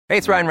Hey,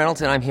 it's Ryan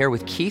Reynolds, and I'm here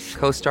with Keith,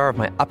 co-star of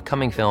my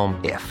upcoming film,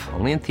 If,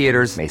 only in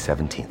theaters May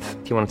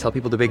 17th. Do you want to tell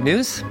people the big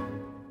news?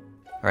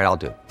 All right, I'll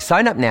do it.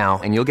 Sign up now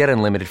and you'll get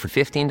unlimited for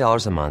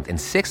 $15 a month and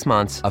 6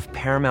 months of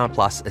Paramount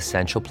Plus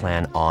Essential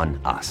Plan on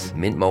us.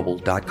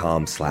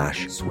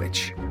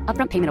 MintMobile.com/switch.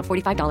 Upfront payment of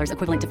 $45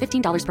 equivalent to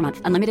 $15 per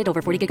month. Unlimited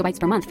over 40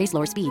 gigabytes per month. Face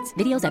lower speeds.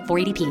 Videos at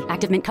 480p.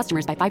 Active Mint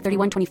customers by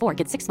 531.24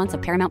 get 6 months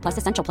of Paramount Plus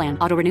Essential Plan.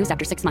 Auto renews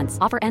after 6 months.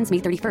 Offer ends May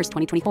 31st,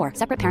 2024.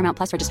 Separate Paramount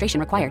Plus registration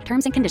required.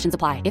 Terms and conditions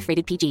apply if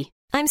rated PG.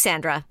 I'm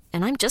Sandra,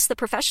 and I'm just the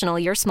professional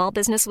your small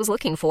business was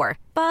looking for.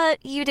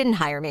 But you didn't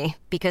hire me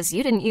because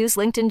you didn't use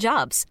LinkedIn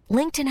Jobs.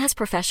 LinkedIn has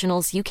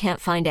professionals you can't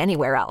find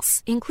anywhere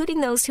else,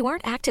 including those who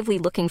aren't actively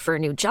looking for a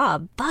new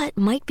job, but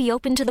might be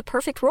open to the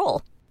perfect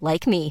role,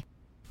 like me.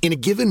 In a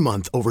given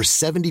month, over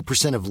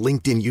 70% of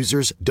LinkedIn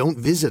users don't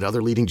visit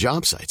other leading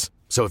job sites.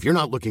 So if you're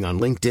not looking on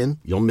LinkedIn,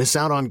 you'll miss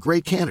out on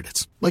great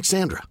candidates like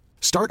Sandra.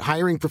 Start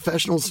hiring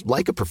professionals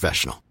like a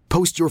professional.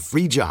 Post your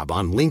free job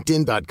on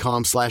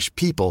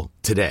linkedin.com/people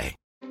today.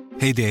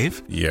 Hey,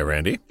 Dave. Yeah,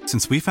 Randy.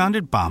 Since we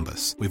founded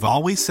Bombas, we've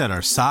always said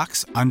our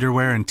socks,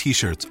 underwear, and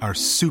T-shirts are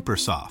super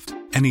soft.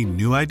 Any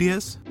new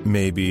ideas?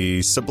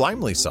 Maybe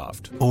sublimely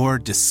soft. Or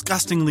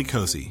disgustingly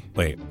cozy.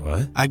 Wait,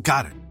 what? I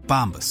got it.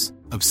 Bombas.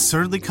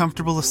 Absurdly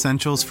comfortable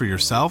essentials for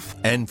yourself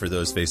and for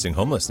those facing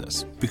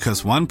homelessness.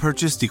 Because one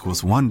purchased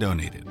equals one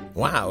donated.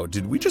 Wow,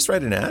 did we just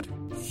write an ad?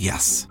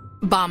 Yes.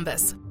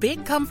 Bombas.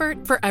 Big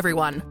comfort for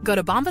everyone. Go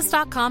to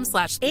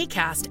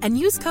bombas.com/ACAST and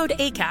use code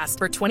ACAST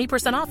for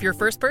 20% off your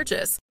first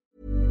purchase.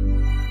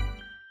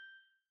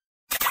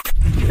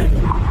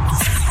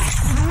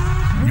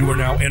 You are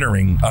now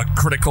entering a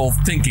critical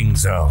thinking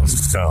zone.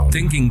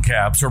 Thinking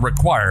caps are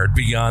required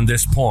beyond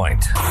this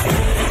point.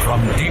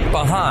 From deep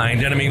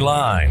behind enemy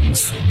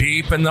lines,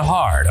 deep in the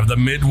heart of the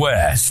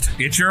Midwest,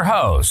 it's your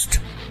host,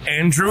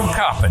 Andrew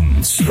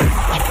Coppins.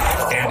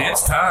 And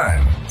it's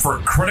time for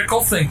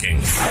Critical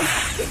Thinking.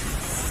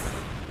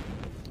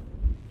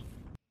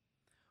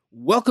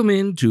 Welcome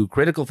into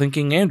Critical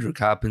Thinking. Andrew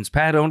Coppins,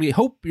 Pat Only.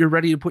 Hope you're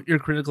ready to put your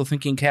critical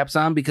thinking caps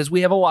on because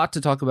we have a lot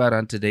to talk about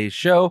on today's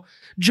show.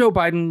 Joe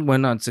Biden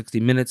went on 60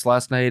 Minutes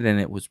last night and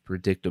it was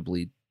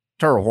predictably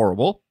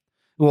horrible.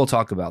 We'll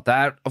talk about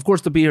that. Of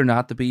course, the be or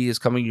not the be is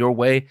coming your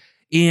way.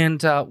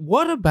 And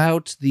what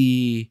about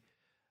the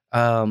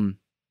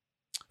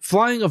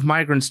flying of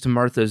migrants to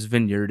Martha's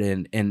Vineyard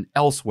and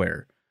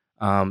elsewhere?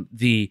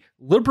 The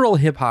liberal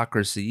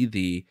hypocrisy,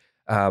 the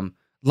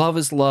love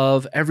is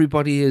love,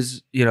 everybody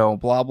is,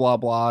 blah, blah,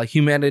 blah,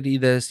 humanity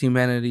this,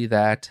 humanity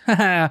that,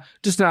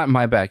 just not in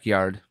my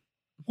backyard.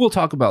 We'll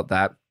talk about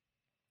that.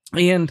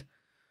 And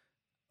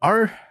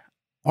are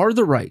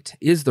the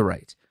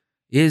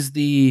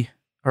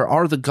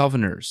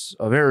governors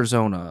of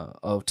Arizona,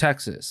 of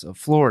Texas, of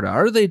Florida,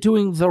 are they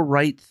doing the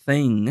right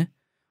thing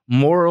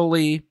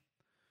morally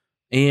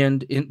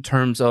and in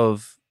terms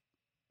of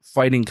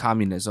fighting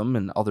communism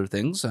and other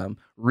things?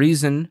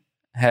 Reason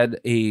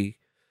had a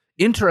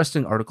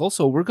interesting article,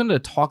 so we're going to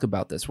talk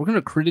about this. We're going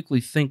to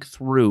critically think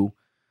through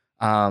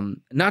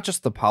not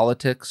just the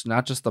politics,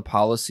 not just the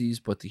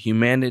policies, but the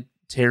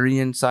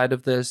humanitarian side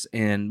of this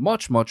and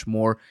much, much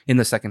more in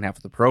the second half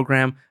of the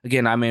program.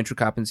 Again, I'm Andrew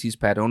Coppins. He's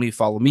Pat Oney.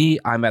 Follow me.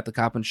 I'm at The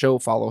Coppins Show.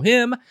 Follow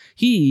him.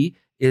 He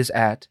is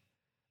at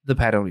The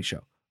Pat Oney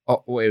Show.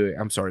 Oh, wait.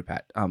 I'm sorry,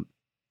 Pat.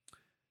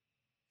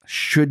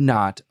 Should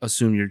not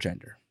assume your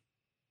gender.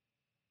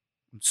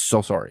 I'm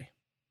so sorry.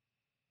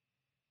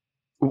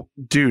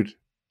 Dude.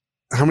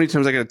 How many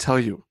times I got to tell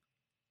you?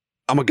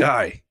 I'm a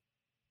guy.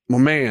 I'm a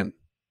man.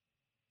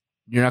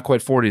 You're not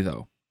quite 40,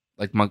 though,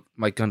 like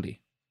Mike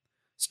Gundy.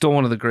 Still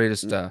one of the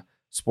greatest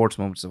sports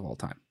moments of all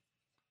time.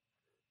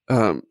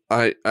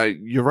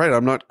 You're right.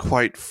 I'm not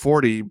quite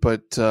 40,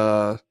 but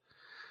of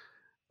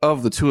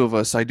the two of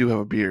us, I do have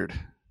a beard.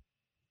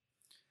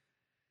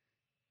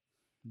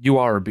 You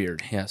are a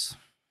beard, yes.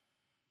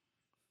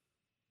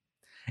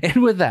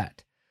 And with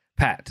that,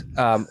 Pat,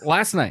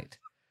 last night,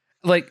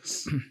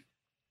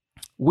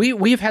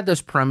 We've had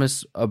this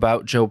premise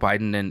about Joe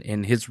Biden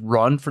and his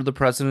run for the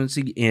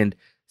presidency, and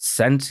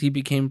since he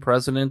became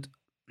president,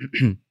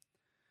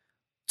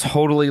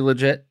 totally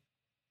legit.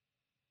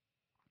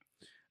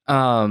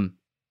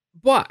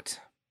 But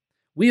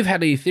we've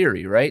had a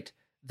theory, right,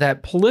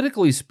 that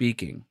politically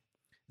speaking,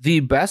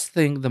 the best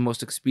thing, the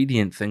most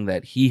expedient thing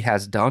that he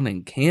has done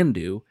and can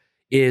do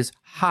is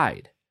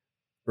hide,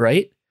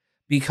 right?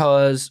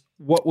 Because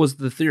what was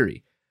the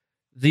theory?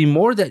 The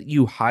more that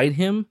you hide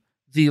him,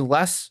 the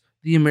less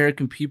the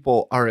American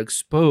people are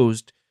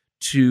exposed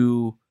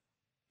to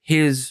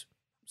his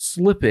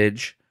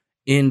slippage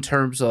in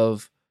terms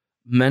of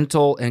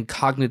mental and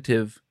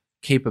cognitive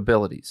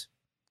capabilities,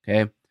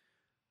 okay?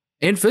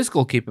 And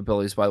physical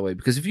capabilities, by the way,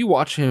 because if you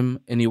watch him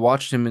and you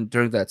watched him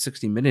during that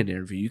 60-minute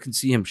interview, you can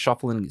see him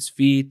shuffling his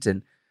feet.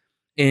 And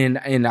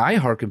I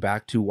harken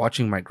back to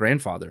watching my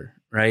grandfather,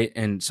 right?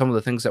 And some of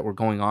the things that were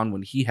going on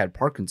when he had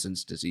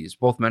Parkinson's disease,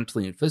 both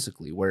mentally and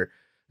physically, where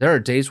there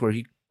are days where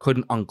he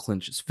couldn't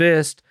unclench his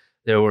fist.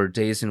 There were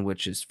days in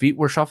which his feet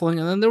were shuffling,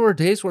 and then there were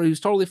days where he was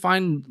totally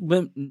fine,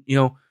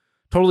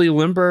 totally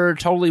limber,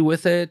 totally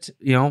with it.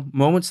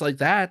 Moments like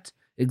that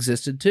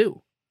existed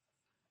too.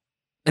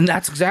 And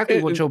that's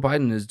exactly what Joe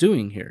Biden is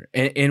doing here.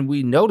 And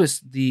we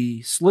noticed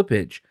the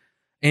slippage.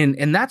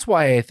 And that's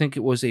why I think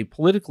it was a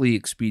politically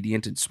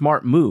expedient and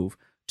smart move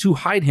to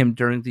hide him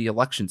during the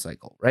election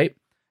cycle, right?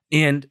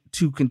 And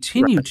to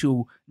continue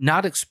to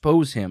not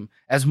expose him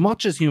as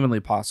much as humanly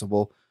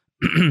possible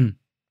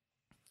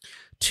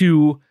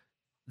to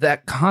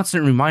that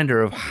constant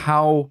reminder of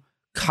how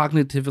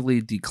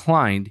cognitively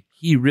declined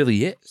he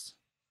really is.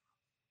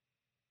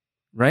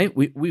 Right?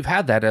 We've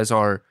had that as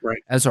our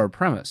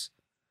premise.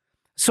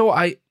 So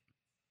I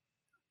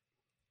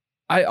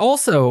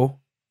also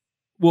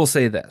will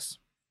say this.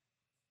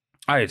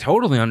 I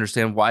totally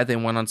understand why they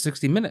went on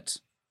 60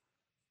 Minutes.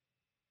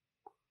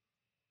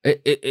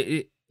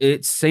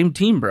 It's same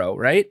team, bro,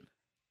 right?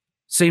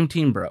 Same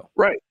team, bro.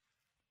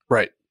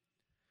 Right.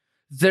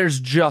 There's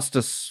just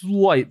a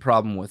slight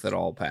problem with it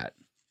all, Pat.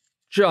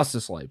 Just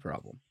a slight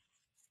problem.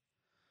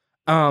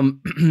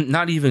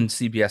 Not even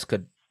CBS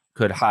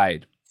could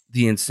hide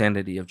the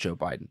insanity of Joe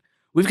Biden.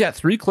 We've got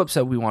 3 clips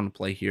that we want to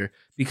play here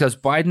because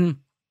Biden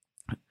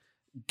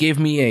gave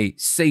me a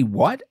say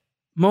what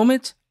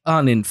moment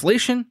on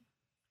inflation,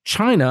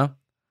 China,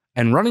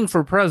 and running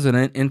for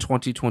president in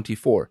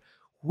 2024.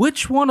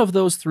 Which one of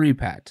those 3,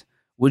 Pat,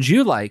 would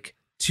you like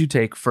to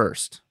take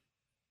first?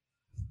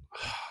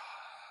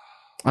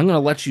 I'm going to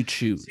let you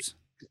choose.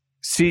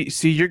 See,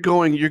 you're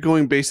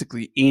going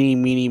basically eeny,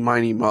 meeny,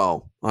 miny,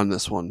 mo on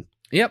this one.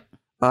 Yep.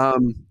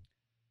 Can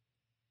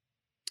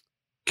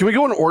we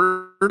go in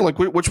order? Like,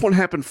 which one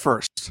happened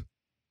first?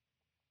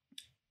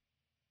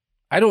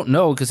 I don't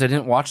know because I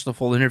didn't watch the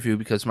full interview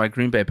because my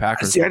Green Bay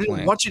Packers were I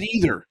didn't watch it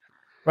either.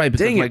 Right,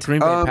 because Dang my it.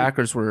 Green Bay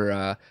Packers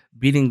were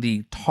beating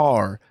the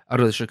tar out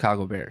of the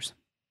Chicago Bears.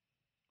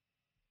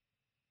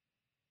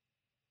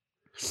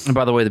 And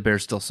by the way, the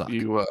Bears still suck.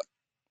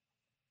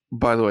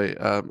 By the way,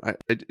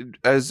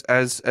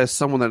 as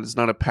someone that is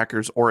not a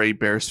Packers or a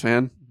Bears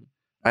fan,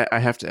 I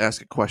have to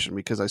ask a question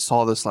because I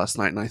saw this last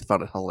night and I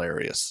thought it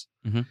hilarious.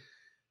 Mm-hmm.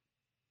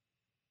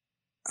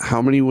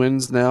 How many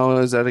wins now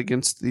is that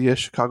against the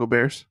Chicago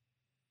Bears?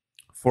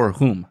 For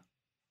whom?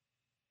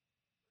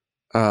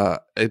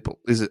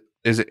 Is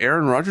it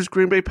Aaron Rodgers'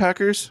 Green Bay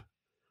Packers?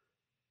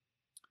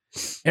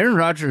 Aaron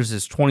Rodgers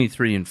is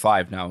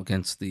 23-5 now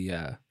against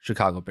the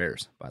Chicago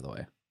Bears, by the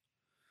way.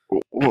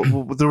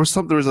 Well, there was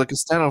like a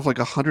stat of like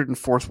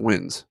 104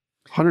 wins.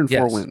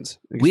 104 wins.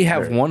 We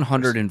have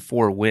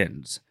 104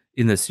 wins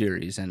in the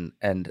series,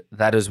 and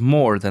that is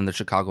more than the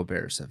Chicago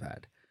Bears have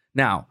had.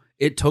 Now,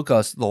 it took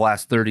us the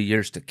last 30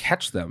 years to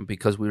catch them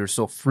because we were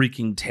so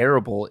freaking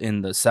terrible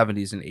in the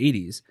 70s and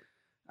 80s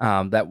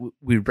that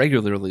we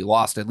regularly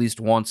lost at least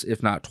once,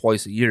 if not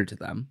twice a year to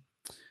them.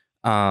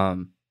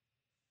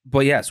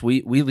 But yes,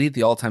 we lead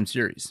the all-time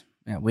series.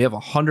 Yeah, we have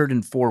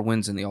 104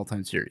 wins in the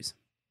all-time series.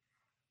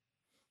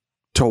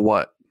 To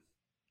what?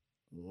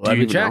 Let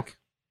me check.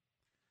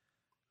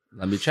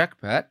 Let me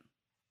check, Pat.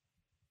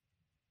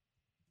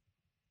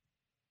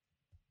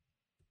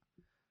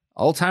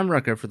 All-time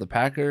record for the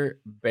Packer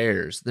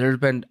Bears. There's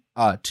been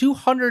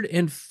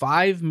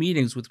 205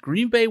 meetings with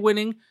Green Bay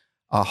winning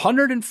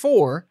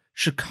 104,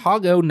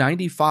 Chicago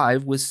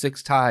 95 with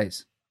 6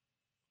 ties.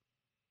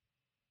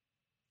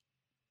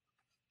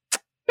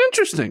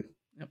 Interesting.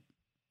 Yep.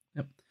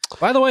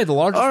 By the way, the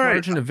largest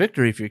margin of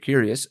victory, if you're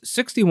curious,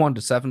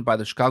 61-7 by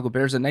the Chicago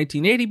Bears in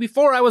 1980,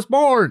 before I was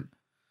born.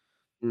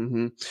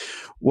 Mm-hmm.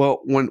 Well,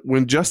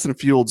 when Justin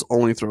Fields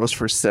only throws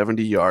for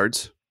 70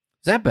 yards, is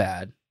that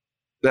bad?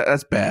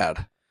 That's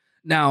bad.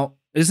 Now,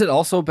 is it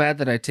also bad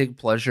that I take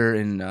pleasure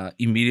in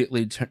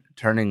immediately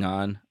turning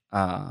on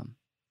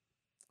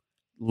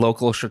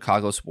local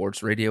Chicago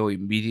sports radio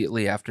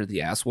immediately after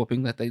the ass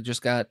whooping that they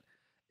just got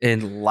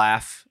and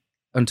laugh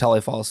until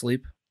I fall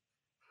asleep?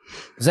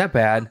 Is that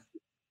bad?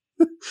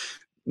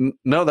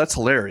 No, that's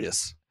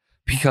hilarious.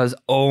 Because,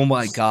 oh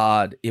my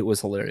God, it was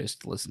hilarious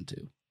to listen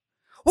to.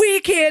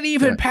 We can't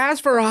even pass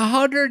for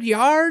 100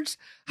 yards.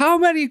 How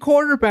many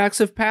quarterbacks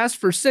have passed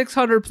for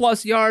 600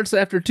 plus yards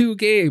after 2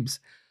 games?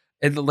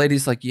 And the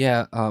lady's like,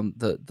 yeah,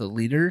 the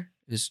leader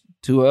is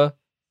Tua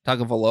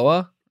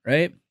Tagovailoa,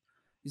 right?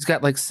 He's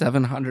got like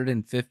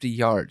 750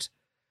 yards.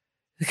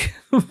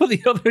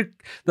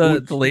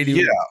 the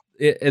lady,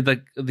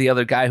 the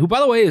other guy, who by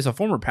the way is a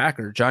former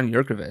Packer, John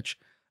Yurkovich,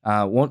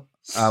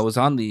 was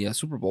on the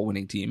Super Bowl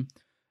winning team.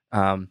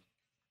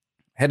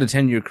 Had a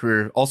 10-year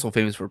career, also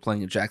famous for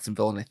playing in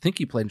Jacksonville, and I think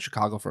he played in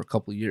Chicago for a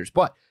couple of years,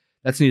 but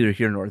that's neither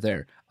here nor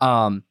there.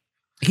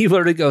 He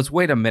literally goes,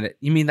 wait a minute,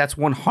 you mean that's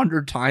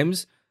 100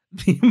 times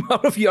the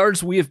amount of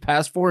yards we have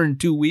passed for in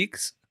 2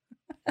 weeks?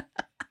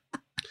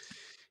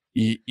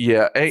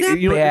 Yeah.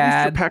 Hey,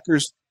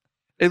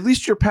 at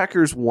least your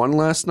Packers won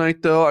last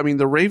night, though. I mean,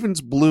 the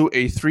Ravens blew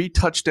a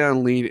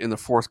 3-touchdown lead in the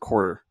fourth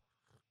quarter.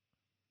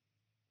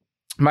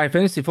 My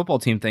fantasy football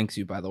team thanks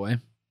you, by the way.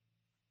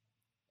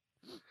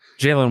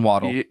 Jalen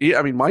Waddle. Yeah,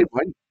 I mean,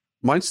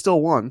 mine still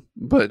won,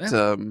 but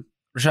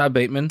Rashad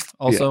Bateman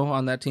also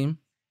on that team.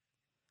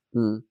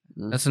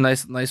 Mm-hmm. That's a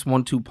nice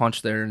 1-2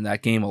 punch there in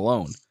that game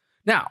alone.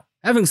 Now,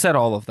 Having said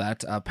all of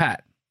that,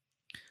 Pat,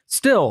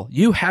 still,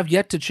 you have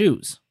yet to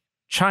choose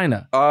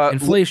China,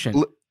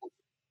 inflation.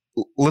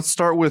 Let's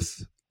start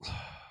with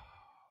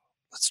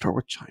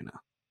China.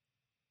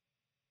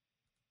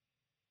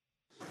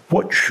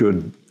 What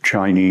should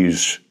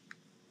Chinese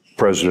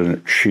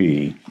President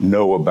Xi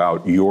know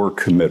about your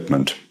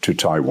commitment to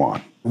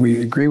Taiwan?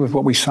 We agree with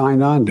what we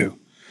signed on to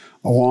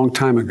a long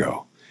time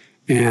ago,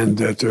 and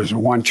that there's a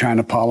one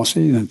China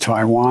policy, that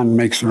Taiwan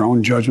makes their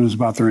own judgments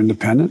about their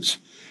independence.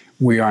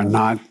 We are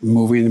not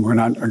we're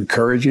not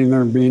encouraging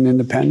their being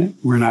independent.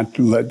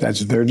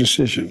 That's their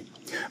decision.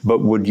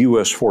 But would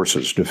U.S.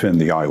 forces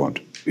defend the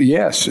island?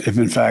 Yes, if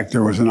in fact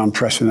there was an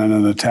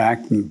unprecedented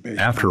attack.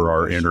 After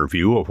our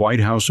interview, a White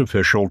House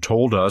official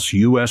told us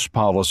U.S.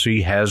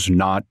 policy has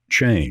not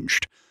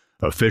changed.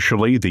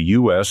 Officially, the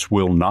U.S.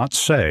 will not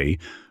say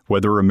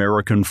whether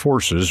American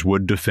forces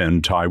would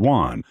defend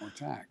Taiwan.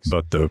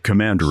 But the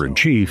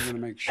commander-in-chief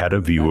had a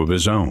view of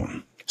his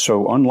own.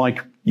 So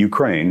unlike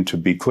Ukraine, to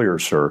be clear,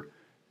 sir,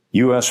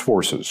 U.S.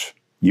 forces,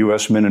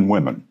 U.S. men and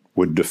women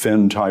would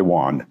defend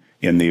Taiwan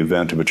in the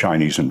event of a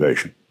Chinese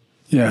invasion.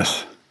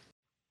 Yes.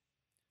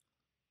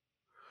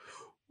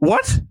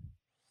 What?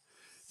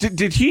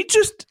 Did he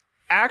just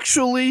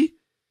actually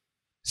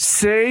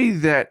say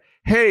that,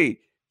 hey,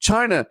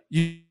 China,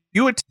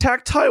 you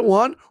attack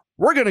Taiwan,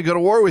 we're going to go to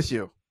war with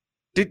you?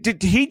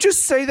 Did he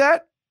just say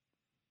that?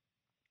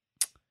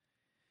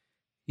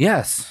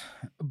 Yes.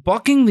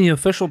 Bucking the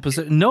official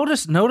position.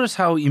 Notice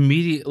how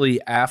immediately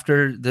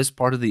after this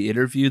part of the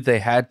interview, they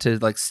had to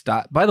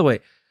stop. By the way,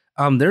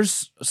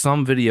 there's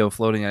some video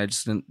floating. I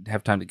just didn't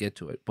have time to get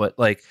to it. But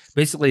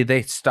basically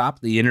they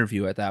stopped the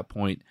interview at that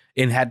point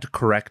and had to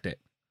correct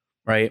it.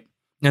 Right.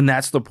 And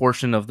that's the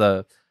portion of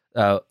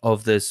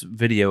of this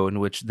video in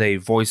which they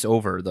voice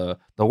over the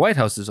White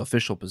House's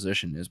official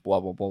position is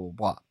blah, blah, blah, blah,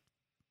 blah.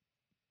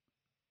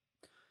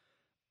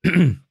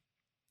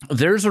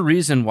 There's a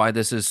reason why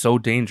this is so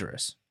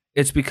dangerous.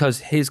 It's because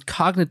his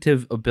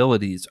cognitive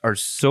abilities are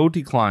so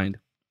declined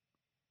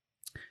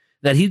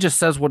that he just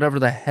says whatever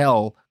the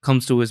hell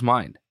comes to his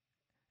mind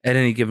at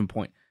any given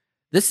point.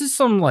 This is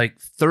some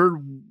third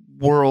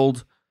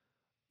world,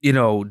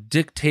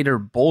 dictator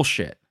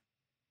bullshit.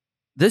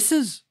 This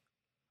is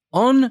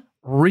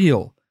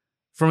unreal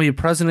from a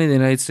president of the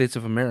United States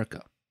of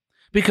America.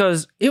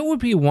 Because it would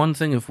be one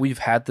thing if we've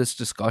had this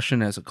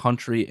discussion as a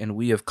country and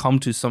we have come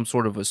to some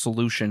sort of a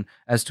solution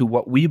as to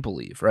what we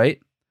believe, right?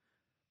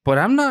 But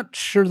I'm not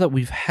sure that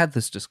we've had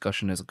this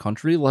discussion as a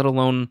country, let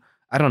alone,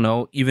 I don't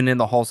know, even in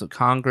the halls of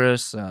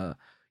Congress,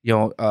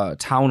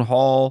 town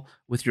hall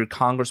with your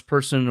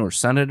congressperson or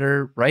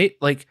senator, right?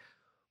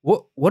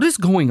 What is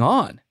going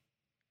on?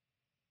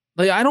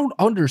 I don't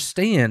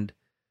understand.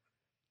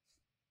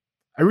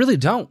 I really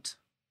don't.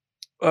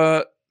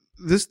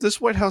 This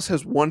White House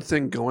has one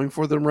thing going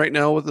for them right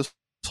now with this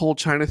whole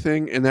China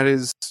thing, and that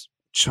is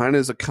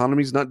China's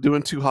economy's not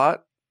doing too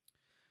hot.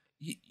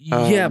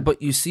 Yeah, but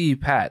you see,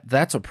 Pat,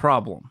 that's a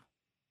problem.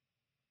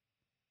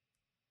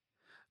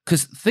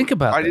 Because think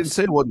about I didn't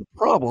say it wasn't a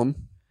problem.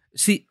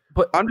 See,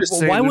 but I'm just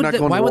saying why would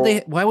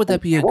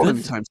that be a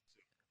good thing?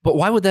 But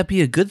why would that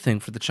be a good thing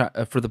for the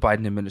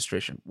Biden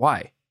administration?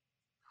 Why?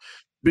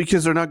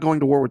 Because they're not going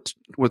to war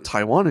with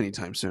Taiwan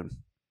anytime soon.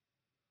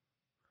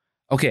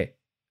 Okay.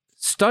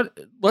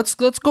 Let's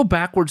go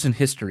backwards in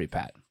history,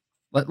 Pat.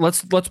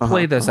 Let's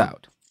play this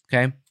out.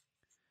 Okay.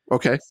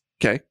 Okay.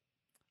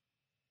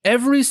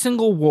 Every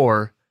single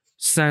war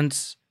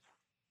since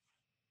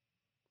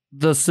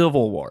the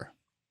Civil War.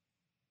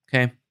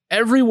 Okay.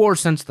 Every war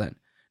since then.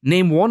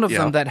 Name one of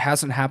them that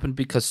hasn't happened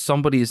because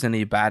somebody is in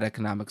a bad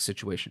economic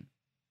situation.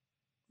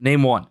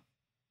 Name one.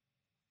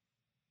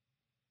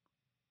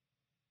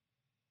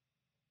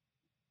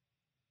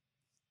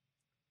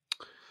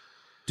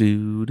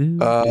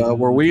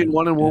 Were we in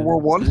one in World War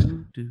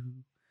One?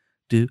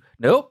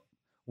 Nope.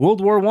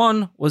 World War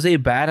I was a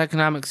bad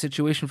economic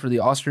situation for the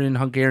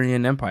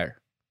Austrian-Hungarian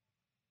Empire.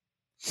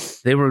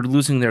 They were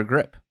losing their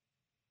grip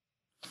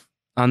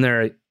on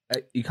their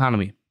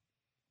economy.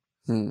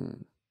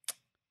 The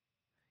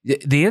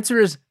answer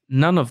is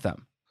none of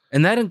them.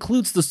 And that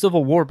includes the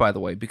Civil War, by the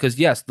way, because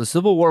yes, the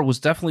Civil War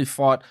was definitely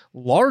fought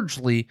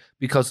largely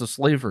because of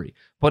slavery,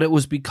 but it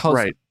was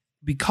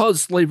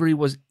because slavery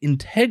was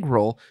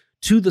integral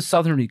to the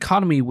Southern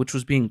economy, which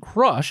was being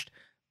crushed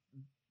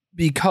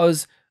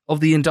because of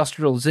the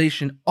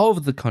industrialization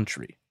of the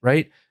country,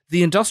 right?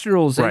 The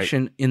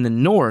industrialization in the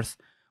North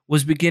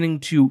was beginning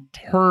to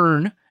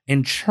turn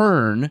and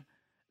churn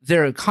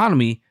their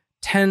economy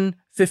 10,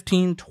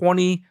 15,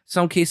 20,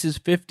 some cases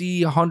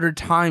 50, 100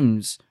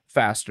 times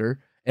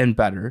faster and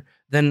better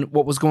than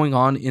what was going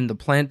on in the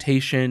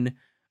plantation,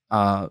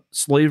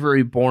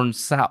 slavery-born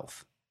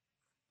South.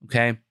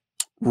 Okay?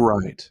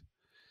 Right.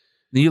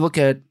 Then you look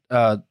at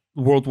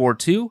World War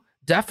II,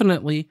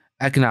 definitely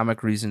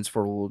economic reasons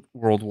for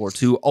World War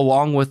II,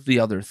 along with the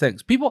other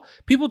things. People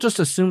just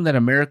assume that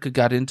America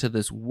got into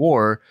this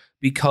war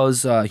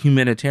because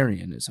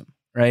humanitarianism,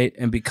 right?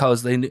 And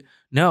because they knew,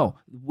 no,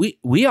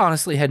 we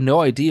honestly had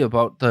no idea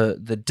about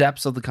the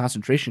depths of the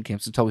concentration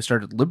camps until we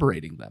started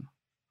liberating them.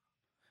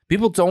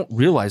 People don't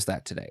realize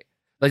that today.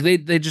 Like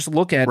they just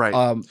look at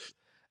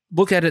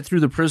it through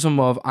the prism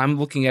of, I'm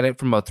looking at it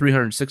from a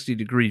 360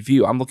 degree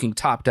view. I'm looking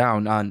top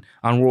down on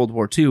World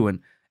War II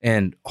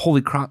and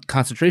holy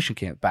concentration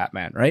camp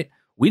Batman, right?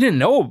 We didn't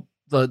know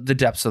the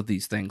depths of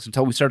these things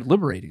until we started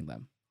liberating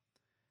them.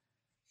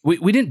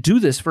 We didn't do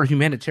this for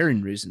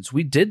humanitarian reasons.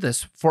 We did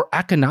this for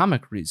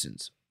economic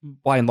reasons,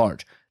 by and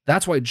large.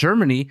 That's why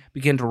Germany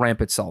began to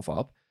ramp itself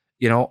up.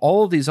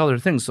 All of these other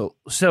things.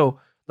 So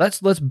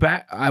let's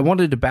back. I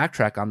wanted to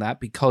backtrack on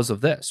that because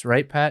of this,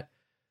 right, Pat?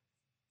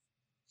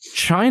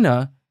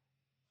 China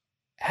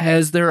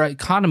has their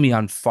economy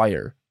on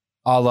fire,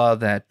 a la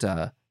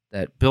that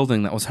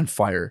building that was on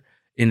fire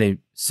in a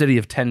city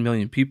of 10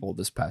 million people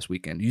this past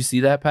weekend. You see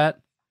that,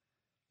 Pat?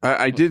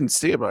 I didn't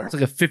see it, but it's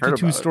like a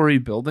 52-story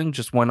building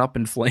just went up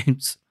in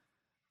flames.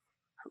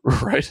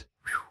 Right.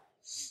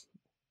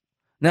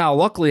 Now,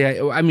 luckily,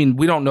 I mean,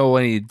 we don't know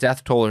any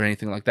death toll or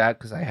anything like that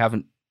because I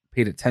haven't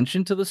paid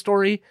attention to the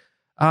story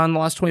in the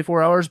last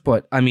 24 hours.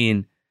 But I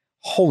mean,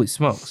 holy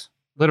smokes,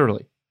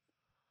 literally.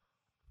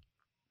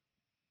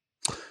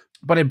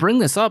 But I bring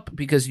this up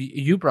because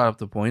you brought up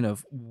the point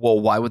of, well,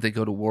 why would they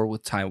go to war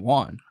with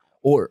Taiwan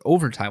or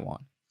over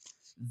Taiwan?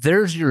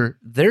 There's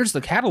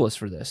the catalyst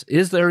for this.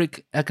 Is there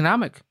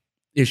economic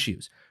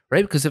issues,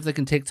 right? Because if they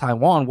can take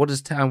Taiwan, what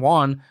is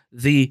Taiwan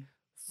the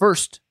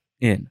first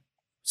in?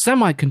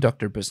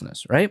 Semiconductor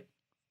business, right?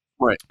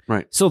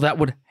 Right. So that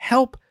would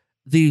help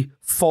the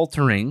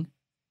faltering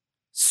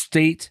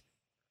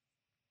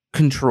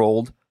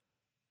state-controlled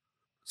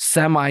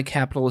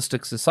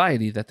semi-capitalistic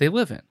society that they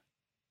live in,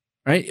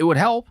 right? It would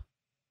help.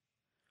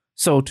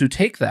 So to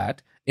take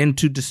that and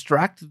to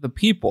distract the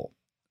people,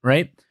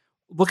 right?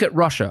 Look at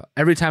Russia.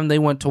 Every time they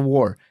went to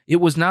war, it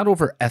was not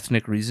over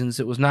ethnic reasons.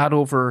 It was not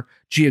over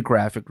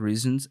geographic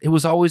reasons. It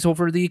was always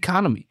over the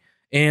economy.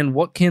 And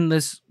what can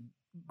this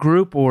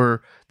group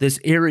or this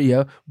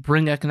area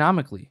bring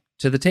economically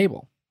to the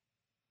table?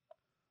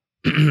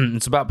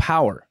 It's about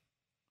power.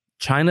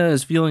 China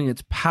is feeling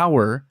its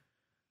power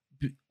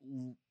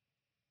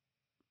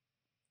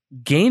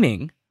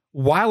gaining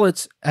while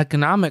its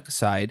economic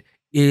side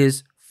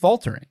is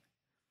faltering.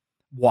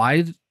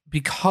 Why?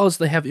 Because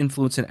they have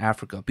influence in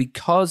Africa,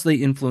 because they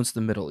influence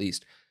the Middle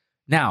East.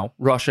 Now,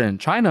 Russia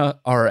and China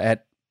are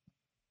at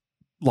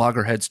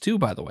loggerheads too,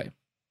 by the way.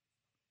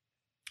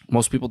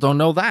 Most people don't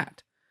know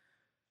that.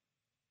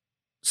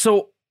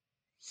 So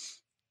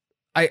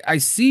I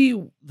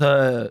see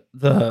the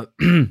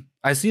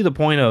I see the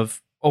point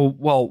of, oh,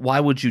 well, why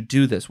would you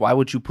do this? Why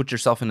would you put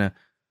yourself in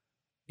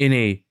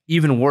a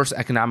even worse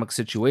economic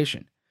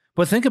situation?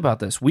 But think about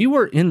this. We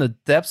were in the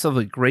depths of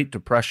a Great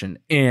Depression,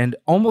 and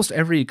almost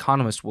every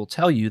economist will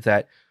tell you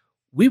that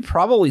we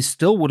probably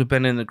still would have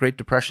been in the Great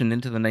Depression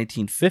into the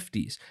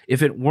 1950s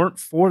if it weren't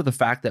for the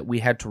fact that we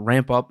had to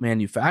ramp up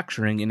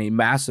manufacturing in a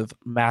massive,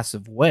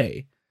 massive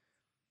way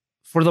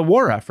for the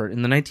war effort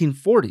in the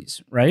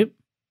 1940s, right?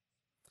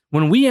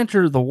 When we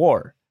enter the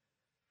war,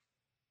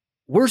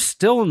 we're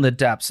still in the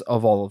depths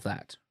of all of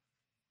that.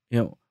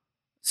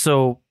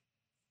 So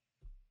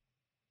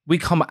we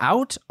come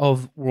out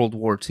of World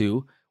War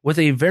II with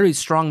a very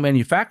strong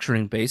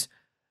manufacturing base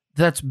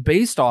that's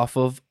based off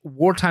of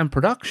wartime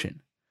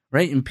production,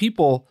 right? And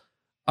people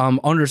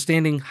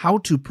understanding how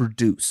to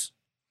produce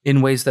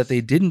in ways that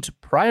they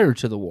didn't prior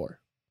to the war.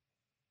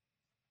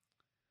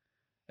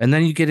 And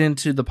then you get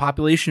into the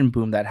population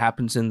boom that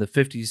happens in the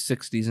 50s,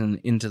 60s, and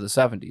into the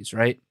 70s,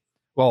 right?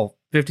 Well,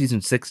 50s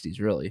and 60s,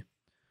 really.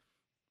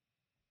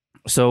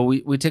 So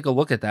we take a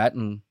look at that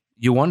and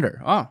you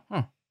wonder,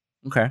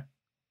 okay.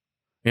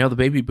 The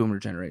baby boomer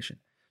generation.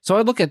 So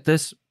I look at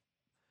this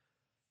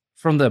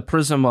from the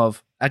prism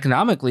of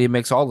economically, it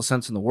makes all the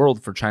sense in the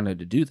world for China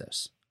to do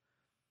this.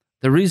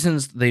 The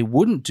reasons they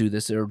wouldn't do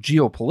this are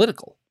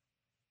geopolitical.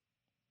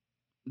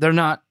 They're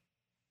not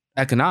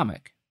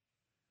economic.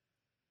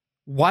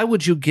 Why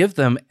would you give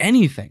them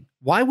anything?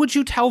 Why would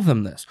you tell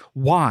them this?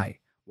 Why?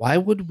 Why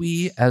would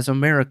we as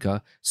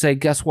America say,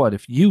 guess what?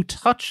 If you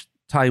touch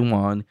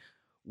Taiwan,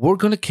 we're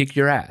going to kick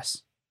your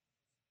ass.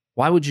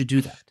 Why would you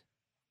do that?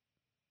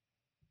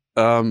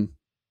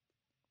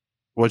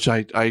 Which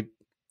I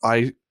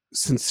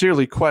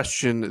sincerely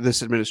question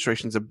this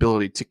administration's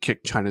ability to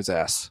kick China's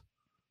ass.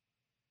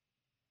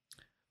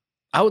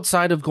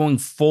 Outside of going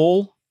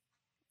full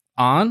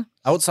on,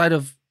 outside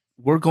of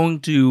we're going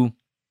to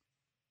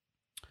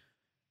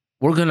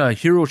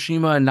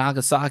Hiroshima and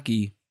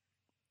Nagasaki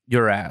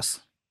your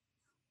ass,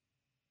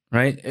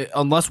 right?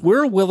 Unless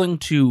we're willing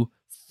to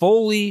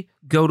fully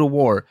go to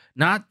war,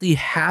 not the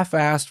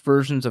half-assed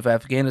versions of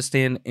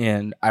Afghanistan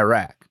and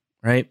Iraq,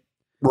 right?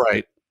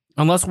 Right.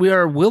 Unless we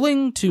are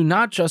willing to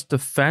not just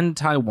defend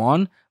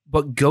Taiwan,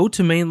 but go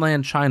to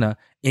mainland China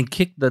and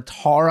kick the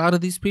tar out of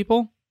these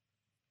people.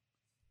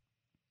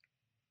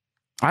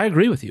 I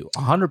agree with you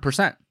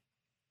 100%.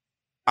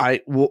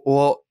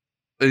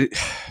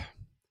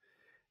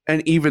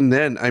 And even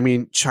then, I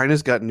mean,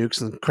 China's got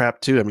nukes and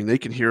crap too. I mean, they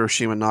can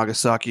Hiroshima and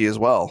Nagasaki as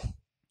well.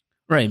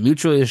 Right,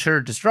 mutually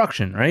assured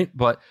destruction, right?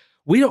 But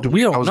we don't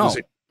know,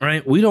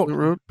 right? We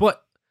don't.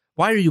 But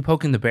why are you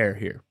poking the bear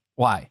here?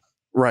 Why?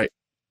 Right.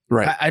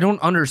 I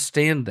don't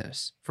understand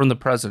this from the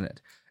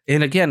president.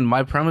 And again,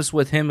 my premise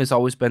with him has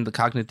always been the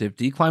cognitive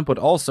decline, but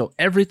also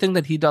everything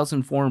that he does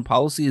in foreign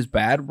policy is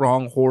bad,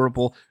 wrong,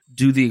 horrible.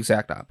 Do the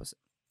exact opposite.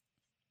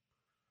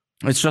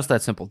 It's just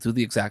that simple. Do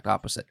the exact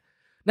opposite.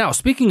 Now,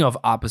 speaking of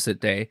opposite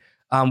day,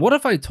 what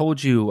if I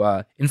told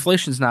you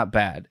inflation's not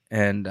bad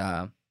and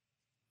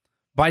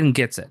Biden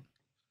gets it?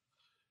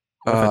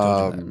 What if I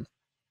told you that?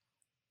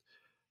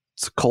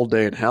 It's a cold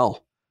day in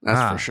hell.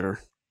 That's for sure.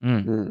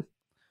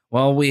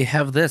 Well, we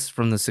have this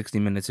from the 60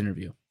 Minutes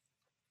interview.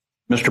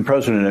 Mr.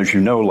 President, as you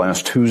know,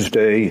 last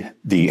Tuesday,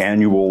 the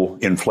annual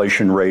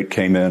inflation rate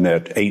came in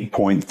at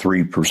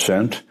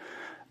 8.3%.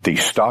 The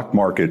stock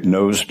market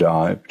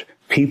nosedived.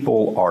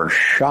 People are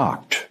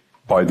shocked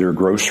by their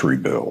grocery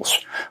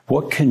bills.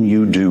 What can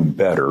you do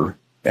better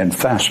and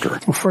faster?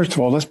 Well, first of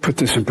all, let's put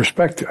this in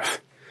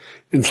perspective.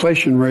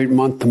 Inflation rate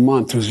month to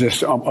month was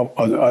just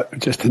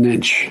an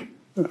inch.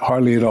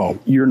 Hardly at all.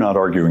 You're not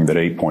arguing that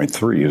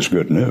 8.3 is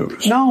good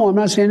news. No, I'm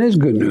not saying it's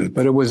good news,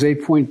 but it was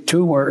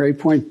 8.2 or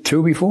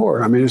 8.2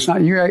 before. I mean, it's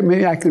not,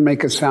 maybe I can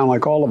make it sound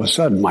like all of a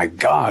sudden, my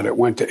God, it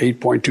went to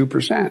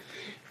 8.2%.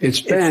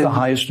 It's the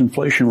highest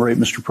inflation rate,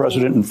 Mr.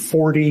 President, in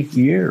 40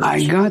 years.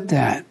 I got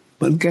that.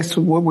 But guess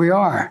what we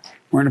are?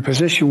 We're in a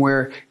position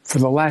where for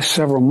the last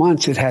several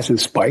months, it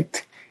hasn't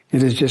spiked.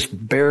 It is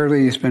just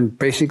barely, it's been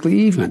basically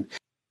even.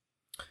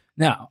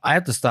 Now, I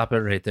have to stop it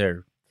right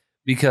there,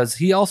 because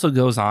he also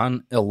goes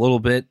on a little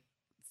bit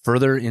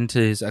further into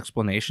his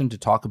explanation to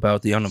talk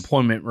about the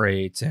unemployment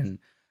rates and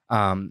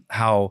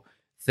how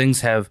things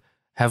have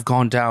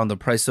gone down. The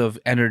price of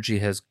energy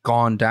has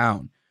gone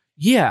down.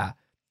 Yeah.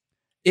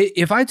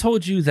 If I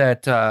told you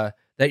that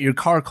your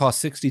car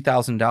cost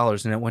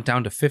 $60,000 and it went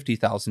down to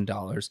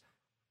 $50,000,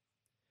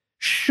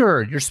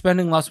 sure, you're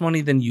spending less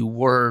money than you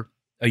were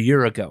a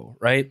year ago,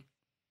 right?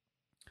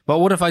 But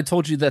what if I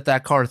told you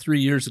that car 3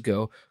 years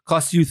ago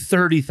cost you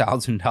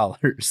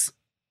 $30,000?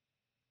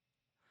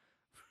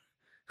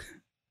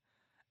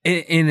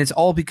 And it's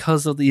all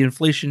because of the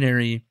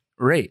inflationary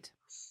rate.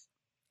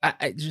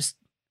 I just,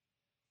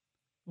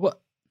 what?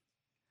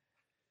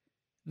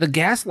 The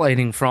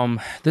gaslighting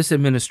from this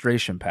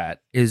administration,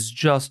 Pat, is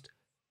just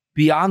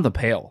beyond the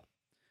pale.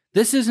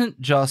 This isn't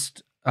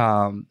just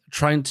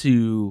trying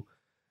to,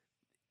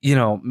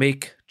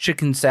 make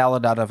chicken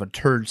salad out of a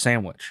turd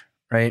sandwich,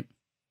 right?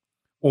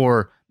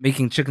 Or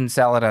making chicken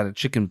salad out of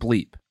chicken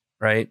bleep,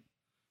 right?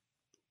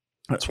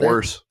 That's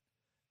worse.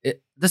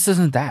 This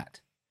isn't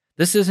that.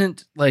 This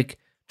isn't like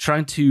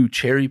trying to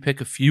cherry pick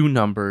a few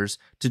numbers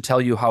to tell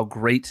you how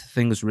great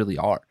things really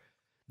are.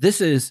 This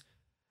is,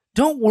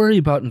 don't worry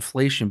about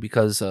inflation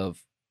because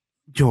of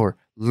your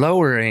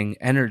lowering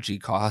energy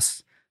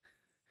costs,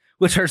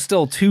 which are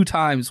still 2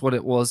 times what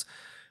it was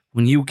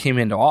when you came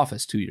into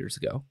office 2 years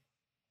ago.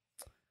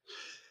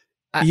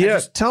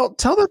 Tell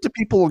that to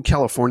people in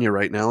California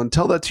right now, and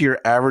tell that to your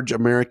average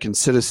American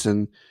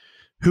citizen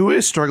who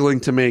is struggling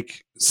to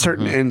make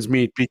certain ends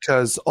meet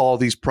because all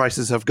these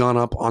prices have gone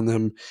up on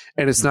them,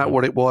 and it's not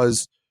what it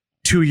was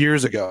 2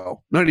 years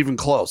ago. Not even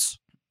close.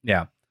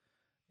 Yeah.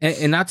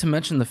 And not to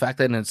mention the fact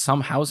that in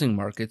some housing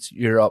markets,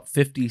 you're up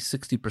 50,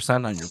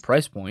 60% on your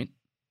price point.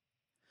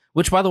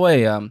 Which, by the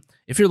way,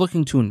 if you're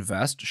looking to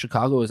invest,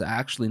 Chicago is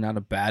actually not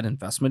a bad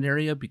investment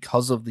area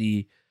because of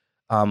the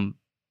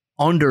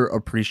under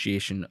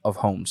appreciation of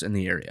homes in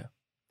the area.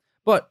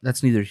 But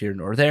that's neither here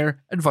nor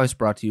there. Advice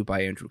brought to you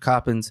by Andrew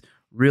Coppins,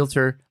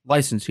 realtor,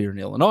 licensed here in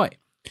Illinois.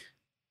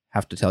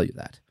 Have to tell you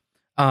that.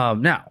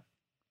 Now,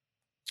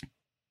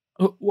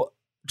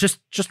 just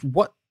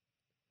what?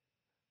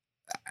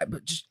 I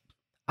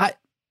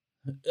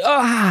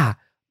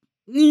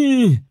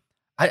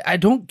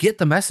don't get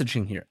the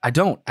messaging here. I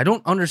don't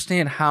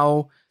understand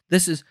how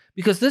this is,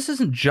 because this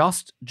isn't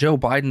just Joe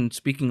Biden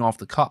speaking off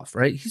the cuff,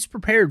 right? He's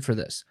prepared for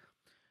this.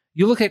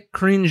 You look at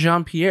Karine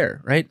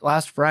Jean-Pierre, right?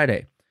 Last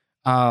Friday,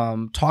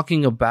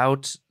 talking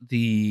about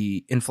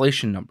the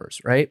inflation numbers,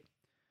 right?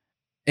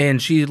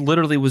 And she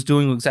literally was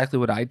doing exactly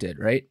what I did,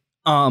 right?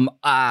 For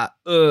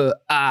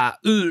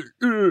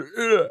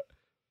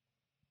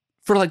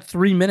like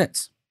 3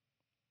 minutes.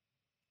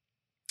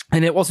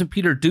 And it wasn't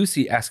Peter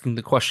Doocy asking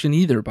the question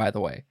either, by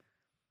the way.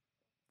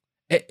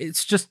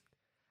 It's just,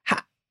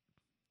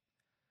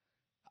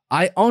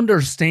 I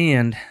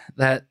understand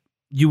that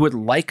you would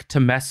like to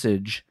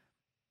message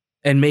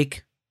and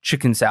make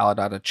chicken salad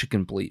out of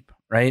chicken bleep,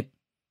 right?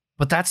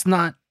 But that's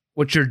not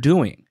what you're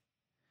doing.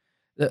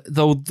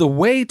 The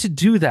way to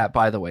do that,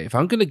 by the way, if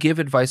I'm going to give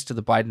advice to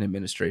the Biden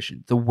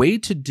administration, the way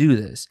to do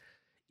this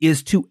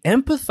is to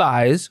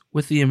empathize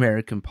with the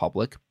American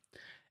public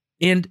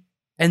and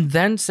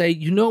then say,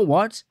 you know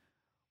what?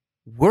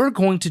 We're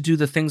going to do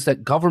the things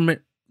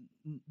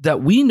that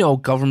we know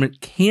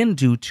government can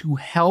do to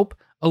help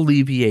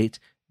alleviate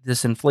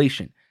this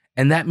inflation.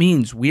 And that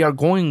means we are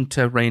going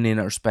to rein in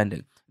our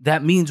spending.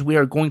 That means we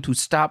are going to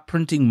stop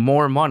printing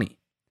more money.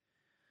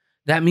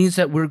 That means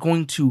that we're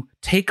going to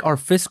take our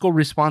fiscal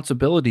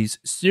responsibilities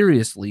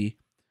seriously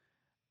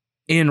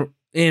and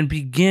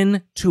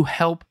begin to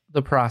help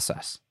the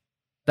process.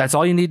 That's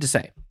all you need to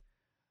say.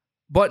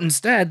 But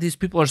instead, these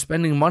people are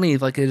spending money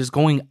like it is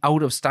going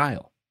out of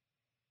style.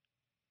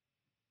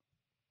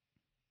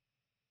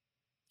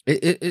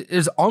 It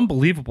is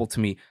unbelievable to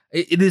me.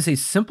 It is a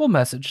simple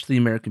message to the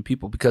American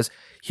people, because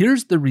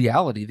here's the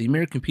reality. The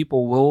American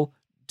people will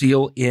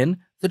deal in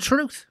the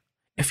truth.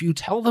 If you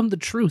tell them the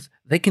truth,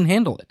 they can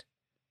handle it,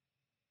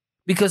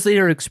 because they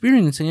are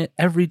experiencing it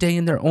every day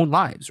in their own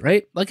lives,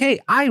 right? Like, hey,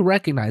 I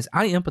recognize,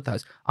 I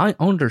empathize, I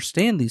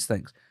understand these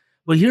things.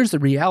 But here's the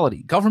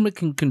reality. Government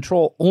can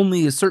control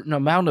only a certain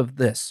amount of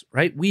this,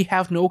 right? We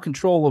have no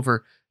control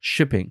over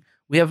shipping.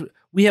 We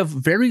have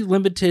very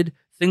limited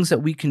things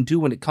that we can do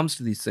when it comes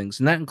to these things.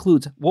 And that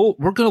includes, well,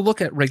 we're going to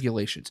look at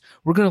regulations.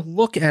 We're going to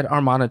look at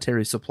our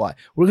monetary supply.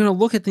 We're going to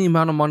look at the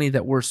amount of money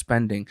that we're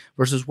spending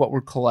versus what we're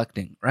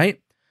collecting,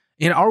 right?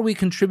 And are we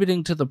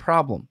contributing to the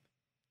problem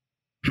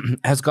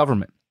as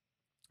government?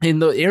 In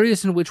the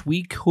areas in which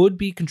we could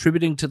be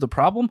contributing to the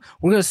problem,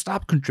 we're going to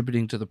stop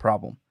contributing to the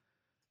problem.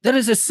 That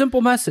is a simple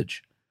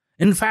message.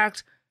 In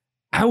fact,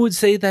 I would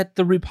say that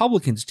the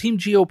Republicans, Team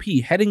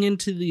GOP, heading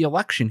into the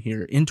election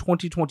here in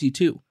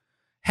 2022,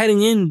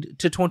 heading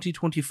into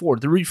 2024,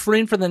 the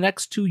refrain for the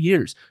next 2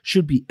 years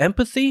should be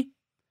empathy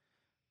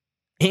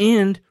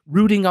and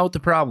rooting out the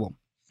problem.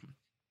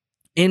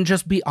 And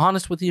just be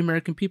honest with the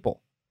American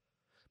people.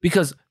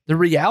 Because the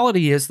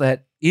reality is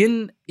that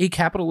in a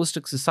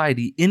capitalistic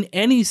society, in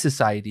any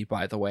society,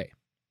 by the way,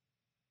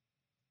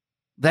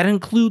 that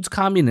includes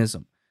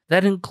communism,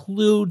 that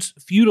includes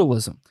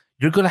feudalism,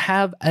 you're going to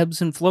have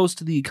ebbs and flows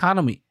to the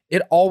economy.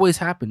 It always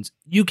happens.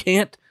 You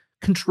can't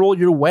control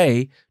your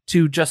way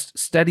to just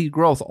steady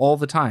growth all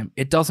the time.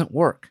 It doesn't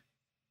work.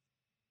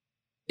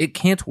 It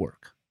can't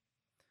work.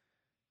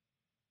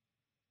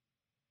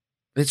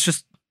 It's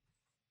just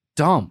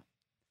dumb.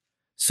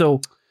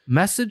 So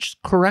message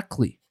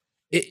correctly.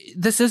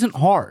 This isn't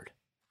hard.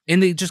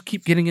 And they just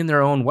keep getting in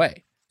their own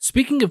way.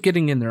 Speaking of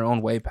getting in their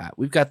own way, Pat,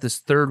 we've got this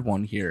third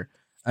one here.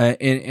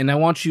 And I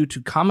want you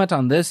to comment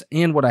on this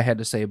and what I had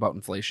to say about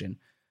inflation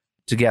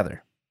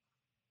together.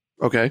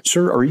 Okay.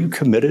 Sir, are you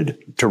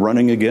committed to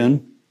running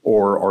again,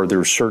 or are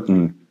there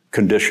certain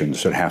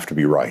conditions that have to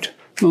be right?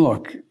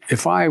 Look,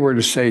 if I were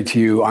to say to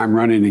you, I'm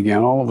running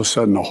again, all of a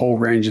sudden a whole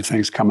range of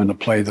things come into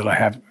play that I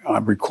have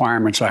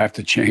requirements I have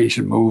to change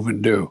and move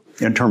and do.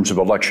 In terms of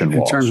election laws?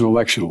 In terms of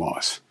election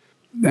laws.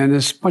 And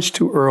it's much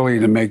too early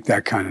to make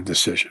that kind of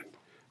decision.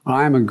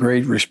 I'm a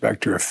great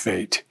respecter of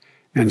fate.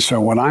 And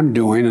so what I'm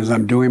doing is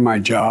I'm doing my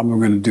job. I'm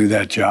going to do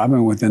that job.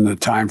 And within the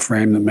time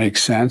frame that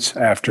makes sense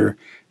after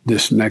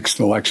this next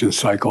election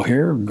cycle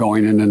here,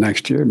 going into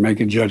next year, make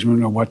a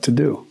judgment of what to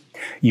do.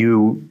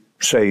 You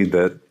say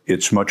that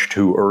it's much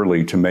too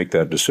early to make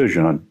that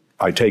decision.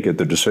 I take it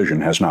the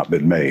decision has not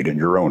been made in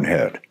your own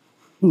head.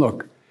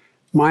 Look,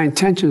 my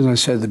intention, as I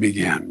said to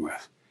begin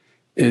with,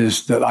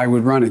 is that I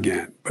would run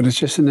again. But it's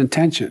just an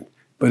intention.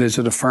 But is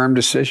it a firm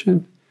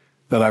decision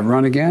that I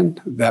run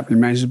again? That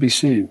remains to be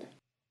seen.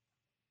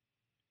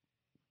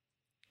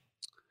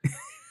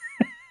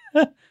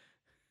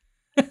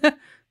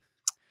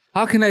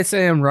 How can I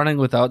say I'm running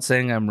without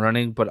saying I'm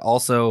running? But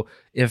also,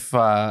 if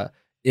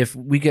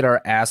we get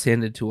our ass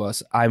handed to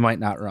us, I might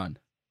not run.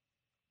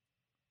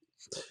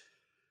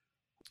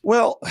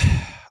 Well,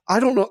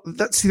 I don't know.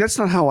 That's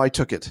not how I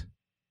took it.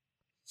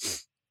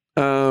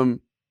 I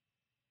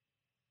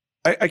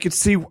could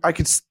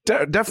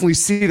definitely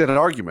see that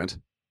argument,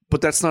 but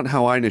that's not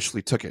how I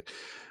initially took it.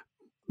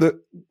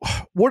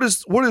 What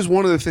is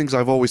one of the things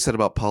I've always said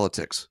about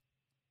politics?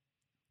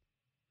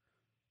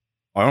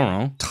 I don't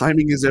know.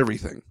 Timing is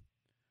everything.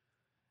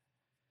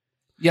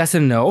 Yes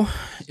and no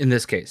in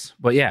this case.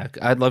 But yeah,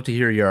 I'd love to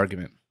hear your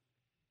argument.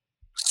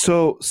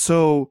 So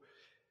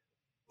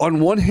on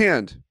one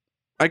hand,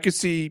 I could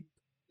see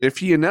if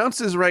he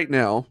announces right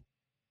now,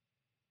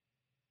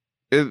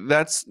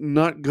 that's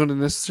not going to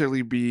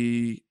necessarily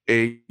be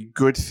a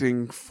good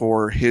thing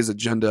for his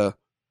agenda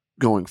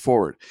going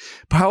forward.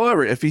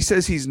 However, if he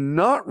says he's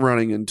not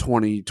running in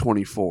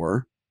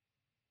 2024,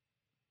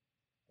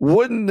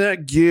 wouldn't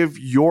that give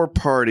your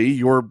party,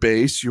 your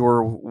base,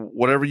 your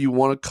whatever you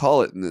want to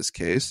call it in this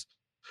case,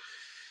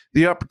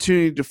 the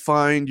opportunity to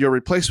find your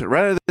replacement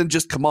rather than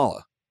just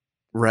Kamala,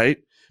 right?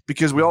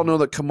 Because we all know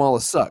that Kamala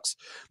sucks.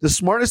 The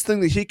smartest thing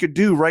that he could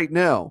do right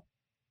now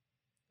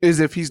is,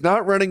 if he's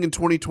not running in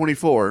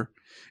 2024,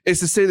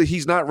 is to say that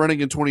he's not running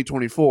in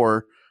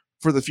 2024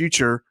 for the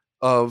future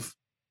of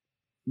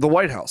the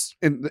White House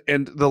and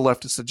the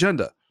leftist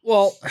agenda.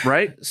 Well,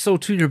 right. So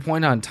to your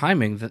point on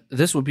timing,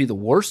 this would be the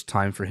worst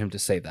time for him to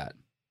say that.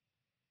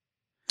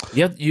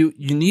 You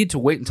need to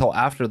wait until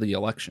after the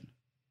election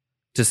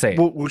to say it.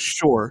 Well,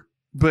 sure,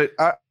 but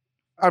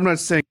I'm not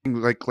saying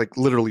like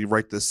literally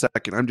right this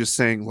second. I'm just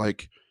saying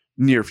like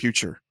near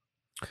future.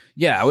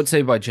 Yeah, I would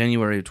say by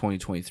January of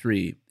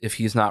 2023, if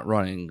he's not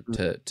running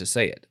to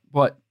say it.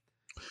 But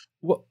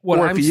What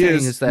or I'm if he saying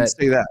is that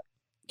say that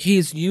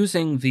he's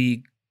using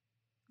the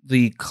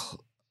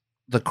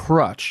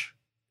crutch,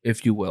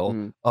 if you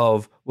will,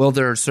 of, well,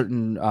 there are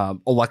certain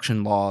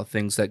election law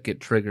things that get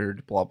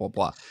triggered, blah, blah,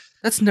 blah.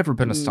 That's never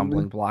been a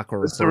stumbling block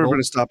or a it's never hurdle. been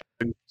a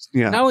stopping.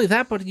 Yeah. Not only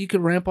that, but you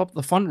could ramp up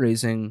the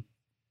fundraising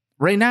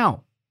right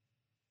now.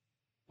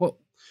 Well,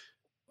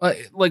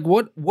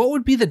 what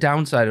would be the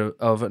downside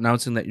of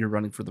announcing that you're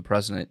running for the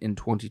president in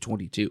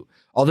 2022,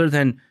 other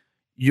than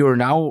you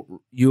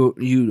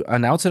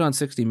announce it on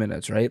 60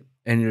 Minutes, right?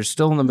 And you're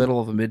still in the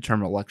middle of a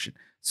midterm election.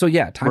 So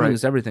yeah, timing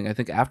is everything. I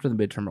think after the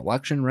midterm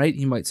election, right,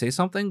 he might say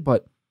something,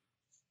 but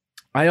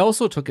I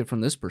also took it from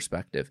this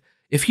perspective.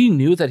 If he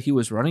knew that he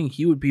was running,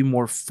 he would be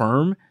more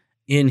firm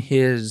in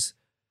his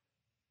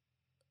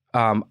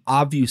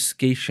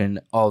obfuscation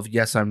of,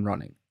 yes, I'm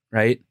running,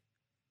 right?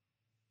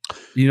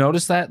 You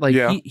notice that?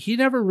 Like, he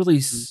never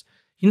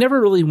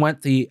really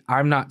went the,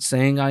 I'm not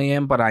saying I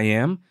am, but I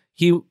am.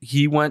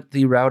 He went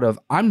the route of,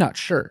 I'm not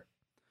sure.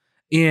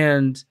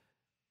 And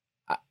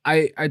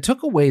I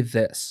took away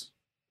this.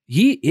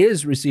 He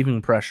is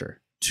receiving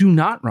pressure to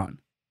not run.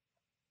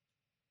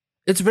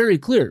 It's very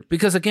clear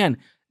because, again,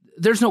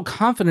 there's no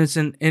confidence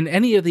in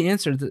any of the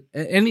answers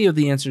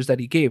that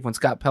he gave when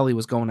Scott Pelley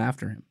was going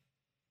after him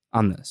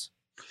on this.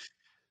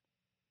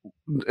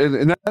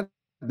 And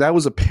that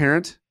was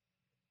apparent.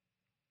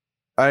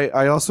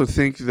 I also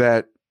think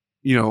that,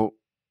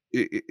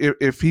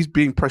 if he's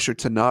being pressured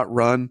to not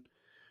run,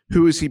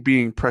 who is he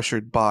being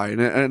pressured by?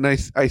 And I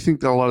think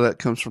that a lot of that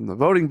comes from the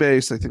voting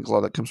base. I think a lot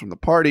of that comes from the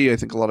party. I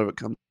think a lot of it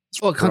comes.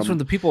 Well, it comes from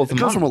the people with the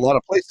money. It comes from a lot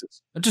of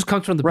places. It just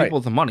comes from the people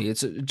with the money.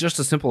 It's just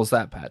as simple as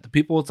that, Pat. The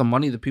people with the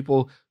money, the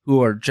people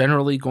who are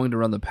generally going to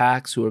run the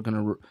PACs, who are going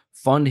to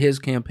fund his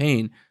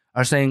campaign,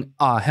 are saying,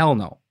 hell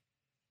no.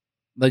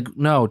 Like,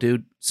 no,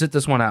 dude, sit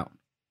this one out.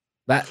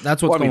 That's what's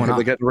going on. Have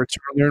they gotten a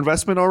return on their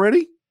investment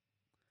already?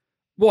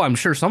 Well, I'm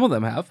sure some of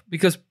them have,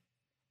 because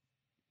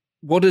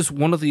what is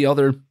one of the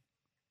other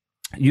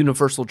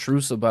universal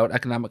truths about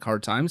economic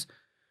hard times?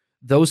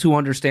 Those who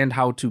understand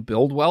how to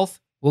build wealth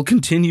will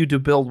continue to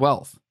build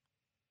wealth.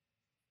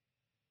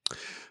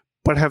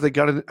 But have they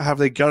got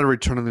a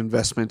return on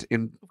investment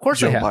in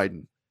Joe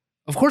Biden?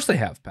 Of course they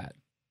have, Pat.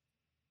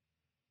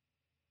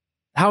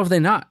 How have they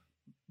not?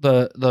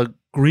 The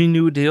Green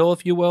New Deal,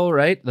 if you will,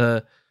 right?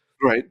 The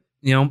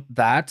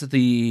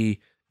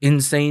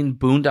insane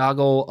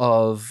boondoggle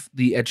of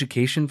the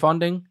education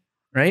funding,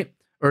 right?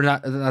 Or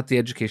not the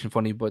education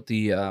funding, but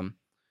the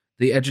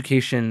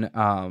education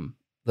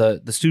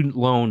the student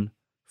loan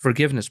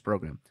forgiveness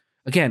program.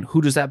 Again, who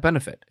does that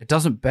benefit? It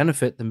doesn't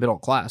benefit the middle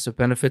class. It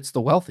benefits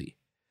the wealthy,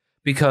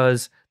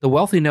 because the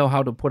wealthy know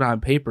how to put on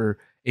paper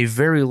a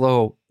very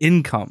low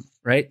income,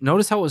 right?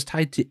 Notice how it was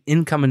tied to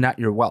income and not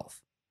your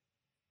wealth,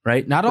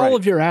 right? Not all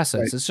of your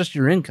assets. Right. It's just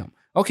your income.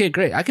 Okay,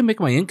 great. I can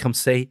make my income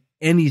say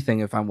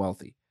anything if I'm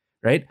wealthy,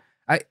 right?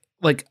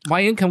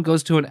 My income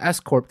goes to an S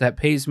Corp that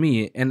pays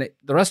me, and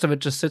the rest of it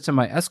just sits in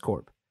my S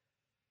Corp.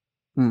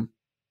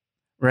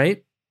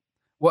 Right?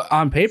 Well,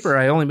 on paper,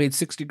 I only made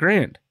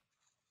 $60,000.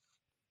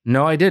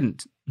 No, I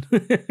didn't.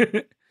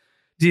 Do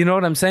you know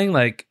what I'm saying?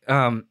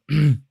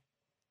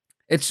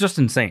 It's just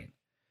insane.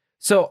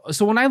 So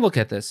when I look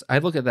at this, I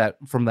look at that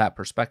from that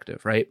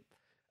perspective, right?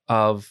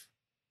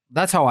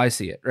 That's how I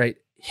see it, right?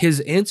 His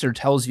answer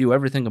tells you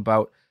everything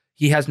about,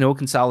 he has no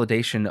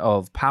consolidation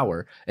of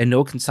power and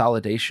no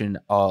consolidation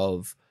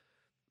of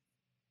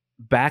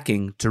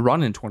backing to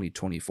run in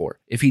 2024.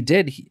 If he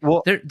did,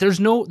 there's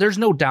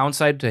no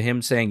downside to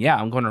him saying, yeah,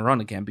 I'm going to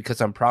run again because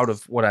I'm proud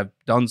of what I've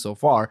done so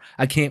far.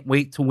 I can't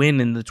wait to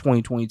win in the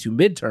 2022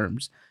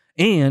 midterms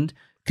and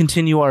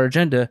continue our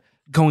agenda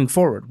going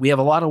forward. We have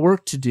a lot of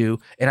work to do,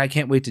 and I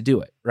can't wait to do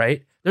it.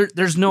 Right?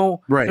 There's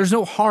no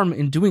harm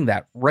in doing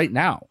that right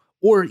now,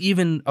 or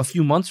even a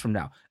few months from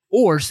now,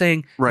 or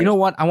saying, you know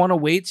what, I want to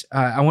wait.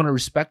 I want to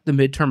respect the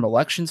midterm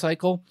election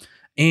cycle,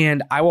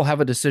 and I will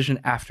have a decision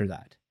after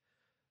that.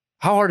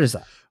 How hard is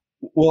that?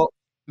 Well,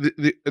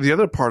 the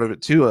other part of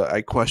it too,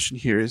 I question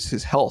here, is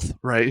his health,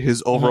 right?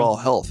 His overall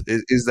health.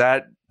 Is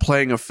that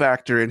playing a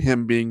factor in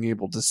him being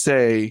able to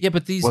say? Yeah,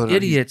 but these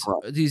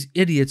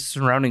idiots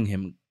surrounding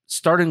him,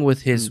 starting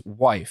with his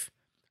wife,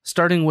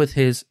 starting with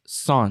his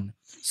son,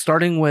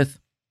 starting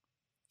with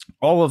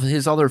all of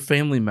his other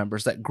family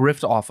members that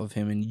grift off of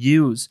him and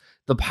use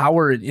the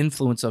power and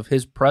influence of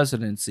his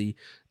presidency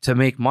to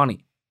make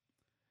money.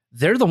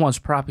 They're the ones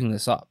propping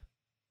this up.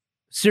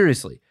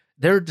 Seriously.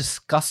 They're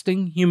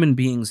disgusting human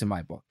beings in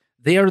my book.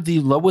 They are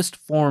the lowest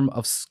form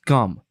of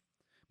scum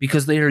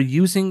because they are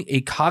using a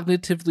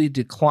cognitively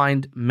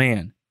declined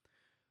man.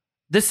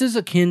 This is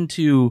akin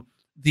to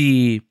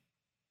the,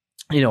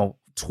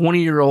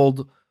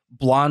 20-year-old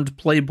blonde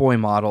Playboy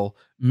model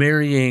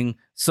marrying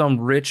some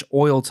rich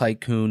oil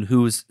tycoon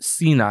who's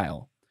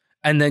senile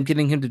and then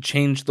getting him to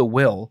change the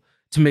will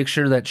to make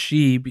sure that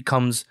she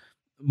becomes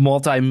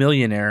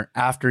multimillionaire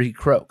after he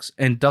croaks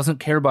and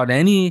doesn't care about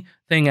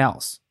anything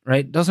else.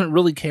 Right? Doesn't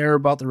really care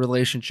about the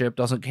relationship,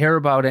 doesn't care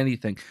about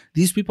anything.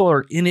 These people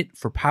are in it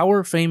for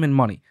power, fame, and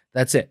money.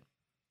 That's it.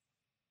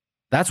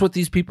 That's what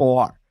these people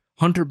are.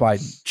 Hunter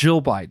Biden,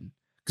 Jill Biden,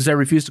 because I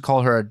refuse to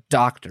call her a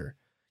doctor.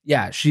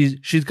 Yeah,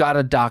 she's got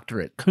a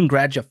doctorate.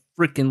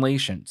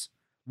 Congratulations.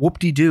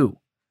 Whoop-de-doo.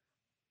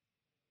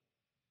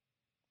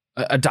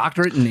 A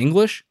doctorate in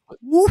English? But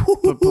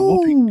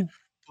Whoopi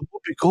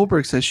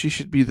Goldberg says she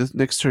should be the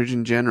next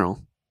Surgeon General.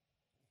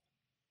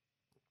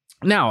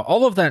 Now,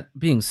 all of that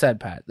being said,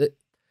 Pat,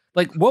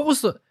 what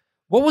was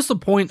the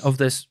point of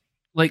this?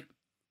 Like,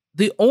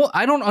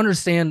 I don't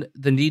understand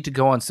the need to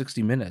go on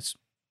 60 Minutes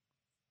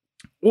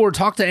or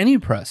talk to any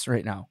press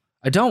right now.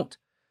 I don't.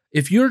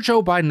 If you're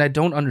Joe Biden, I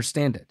don't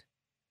understand it,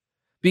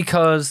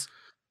 because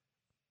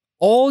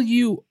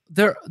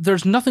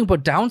there's nothing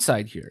but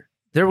downside here.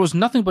 There was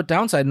nothing but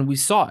downside, and we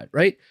saw it,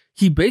 right?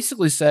 He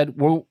basically said,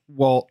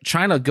 well,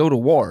 China, go to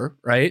war,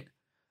 right?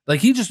 Like,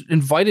 he just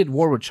invited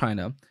war with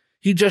China.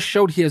 He just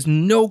showed he has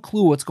no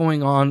clue what's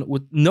going on,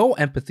 with no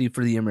empathy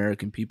for the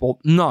American people.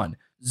 None.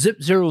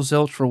 Zip, zero,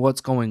 zilch for what's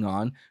going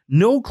on.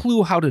 No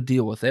clue how to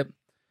deal with it.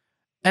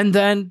 And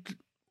then,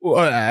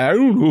 I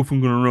don't know if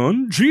I'm going to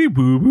run. Gee,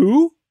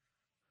 boo-boo.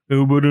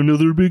 How about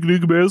another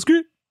picnic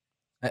basket?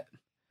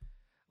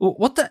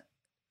 What the?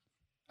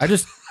 I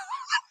just...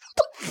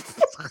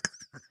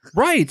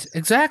 Right,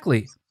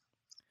 exactly.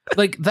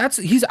 Like,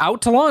 he's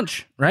out to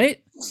lunch,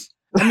 right?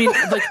 I mean,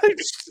 like,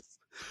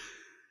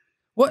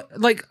 what?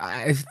 Like,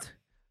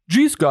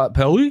 gee, Scott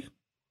Pelley.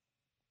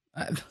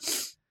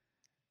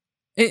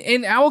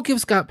 And I will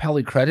give Scott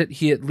Pelley credit.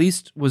 He at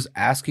least was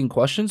asking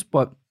questions,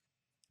 but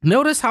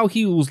notice how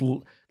he was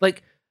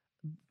like,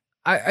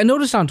 I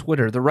noticed on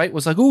Twitter, the right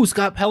was like, "Ooh,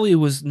 Scott Pelley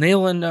was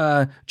nailing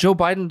Joe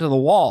Biden to the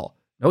wall."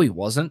 No, he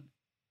wasn't.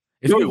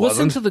 If you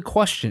listen to the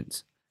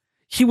questions,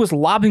 he was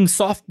lobbing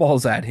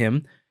softballs at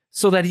him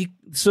so that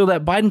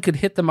Biden could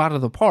hit them out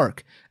of the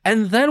park.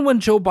 And then when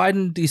Joe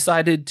Biden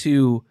decided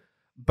to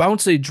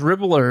bounce a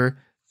dribbler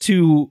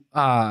to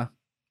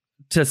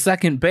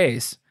second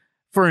base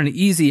for an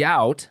easy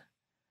out,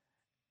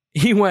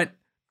 he went,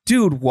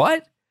 "Dude,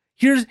 what?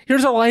 Here's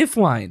a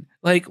lifeline."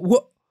 Like,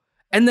 what?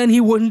 And then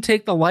he wouldn't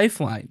take the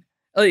lifeline.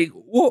 Like,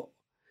 what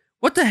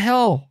the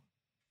hell?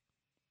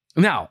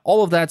 Now,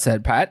 all of that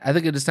said, Pat, I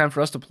think it is time for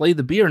us to play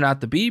the B or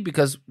not the B,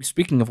 because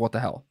speaking of what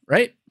the hell,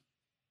 right?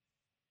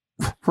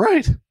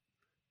 Right.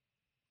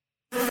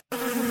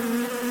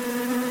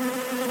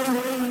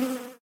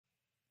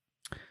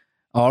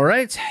 All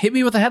right, hit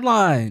me with a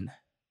headline.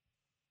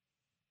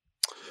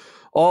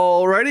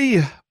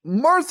 Alrighty.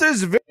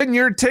 Martha's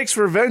Vineyard takes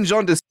revenge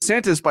on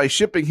DeSantis by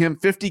shipping him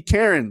 50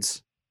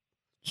 Karens.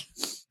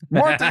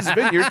 Martha's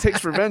Vineyard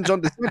takes revenge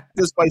on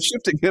DeSantis by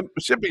shipping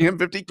him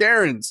 50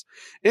 Karens.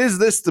 Is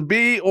this the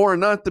B or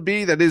not the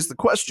B? That is the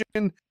question.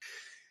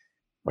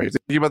 While you're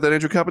thinking about that,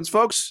 Andrew Coppins,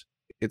 folks,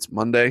 it's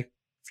Monday.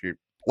 If you're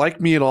like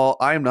me at all,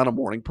 I am not a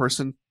morning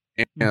person.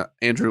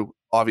 Andrew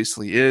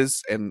obviously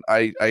is, and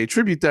I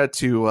attribute that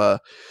to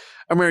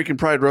American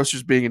Pride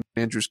Roasters being in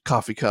Andrew's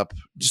coffee cup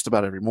just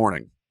about every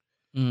morning.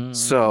 Mm.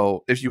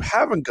 So if you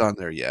haven't gone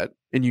there yet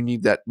and you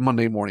need that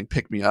Monday morning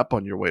pick-me-up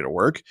on your way to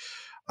work,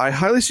 I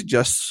highly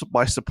suggest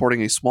by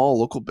supporting a small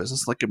local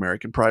business like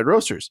American Pride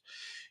Roasters.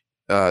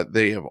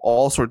 They have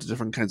all sorts of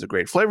different kinds of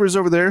great flavors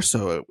over there.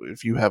 So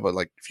if you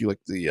like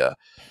the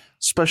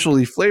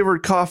specially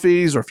flavored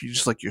coffees, or if you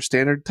just like your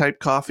standard type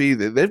coffee,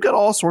 they've got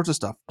all sorts of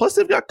stuff. Plus,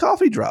 they've got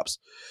coffee drops.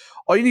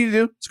 All you need to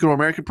do is go to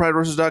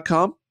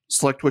AmericanPrideRoasters.com,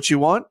 select what you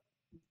want,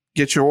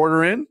 get your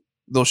order in.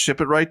 They'll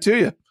ship it right to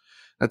you.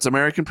 That's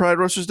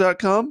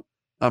AmericanPrideRoasters.com,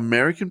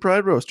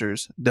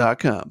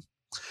 AmericanPrideRoasters.com.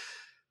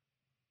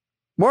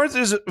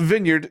 Martha's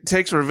Vineyard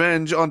takes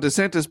revenge on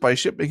DeSantis by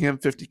shipping him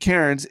 50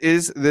 Karens.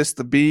 Is this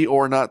the B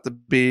or not the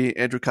B?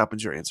 Andrew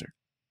Coppins, your answer.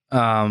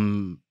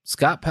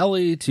 Scott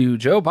Pelley to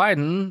Joe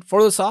Biden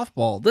for the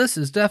softball. This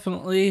is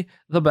definitely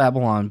the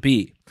Babylon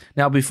B.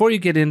 Now, before you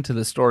get into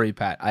the story,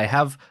 Pat, I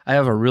have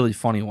a really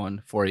funny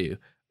one for you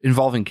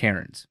involving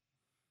Karens.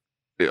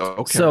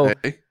 Okay. So,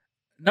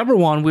 number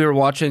one, we were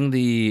watching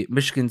the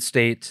Michigan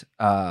State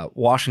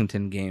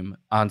Washington game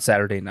on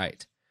Saturday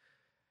night.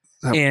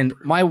 And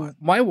my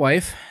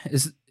wife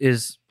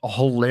is a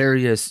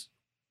hilarious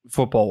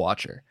football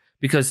watcher,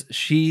 because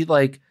she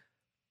like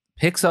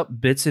picks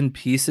up bits and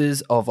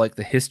pieces of like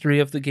the history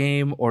of the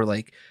game, or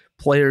like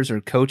players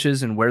or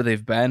coaches and where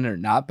they've been or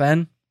not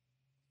been,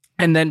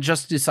 and then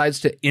just decides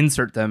to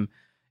insert them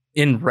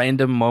in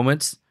random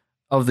moments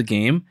of the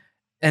game.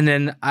 And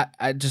then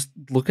I just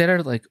look at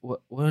her like,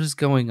 what is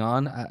going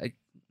on?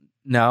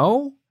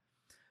 No.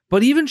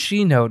 But even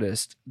she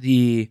noticed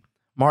the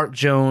Mark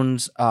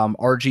Jones,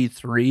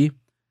 RG3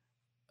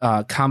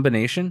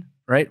 combination,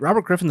 right?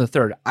 Robert Griffin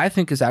III, I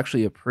think, is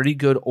actually a pretty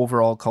good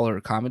overall color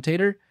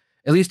commentator.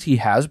 At least he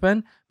has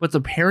been. But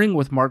the pairing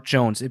with Mark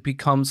Jones, it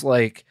becomes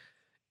like,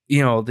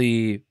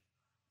 the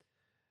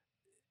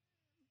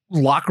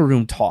locker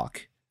room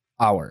talk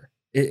hour.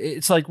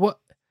 It's like, we're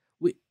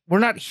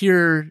not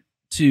here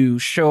to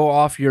show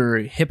off your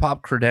hip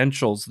hop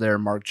credentials there,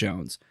 Mark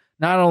Jones.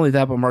 Not only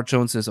that, but Mark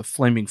Jones is a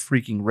flaming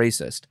freaking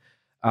racist.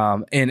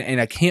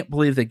 And I can't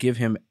believe they give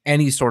him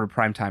any sort of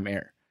primetime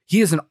air.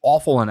 He is an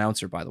awful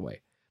announcer, by the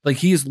way. Like,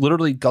 he is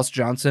literally Gus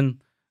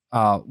Johnson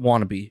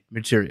wannabe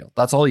material.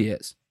 That's all he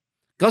is.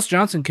 Gus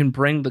Johnson can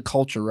bring the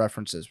culture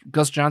references.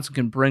 Gus Johnson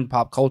can bring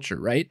pop culture,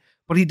 right?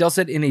 But he does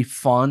it in a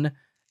fun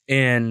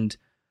and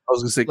I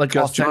was gonna say like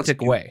Gus authentic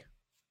Johnson way.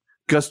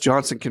 Gus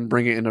Johnson can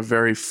bring it in a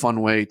very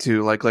fun way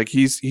too. Like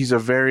he's a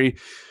very.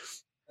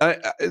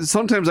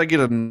 Sometimes I get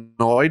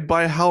annoyed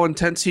by how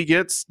intense he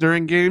gets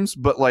during games,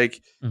 but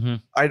like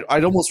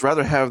I'd almost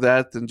rather have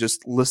that than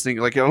just listening.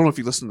 Like I don't know if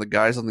you listened to the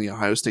guys on the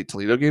Ohio State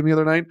Toledo game the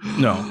other night.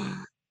 No,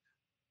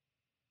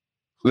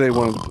 they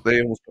almost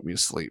put me to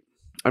sleep.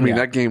 I mean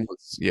that game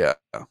was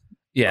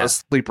a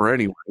sleeper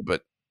anyway.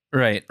 But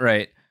right.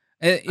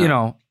 You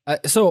know,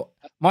 so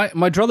my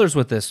druthers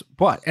with this,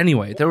 but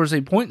anyway, there was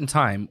a point in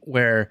time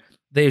where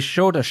they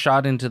showed a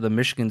shot into the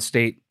Michigan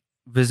State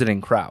visiting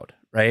crowd,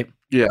 right?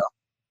 Yeah.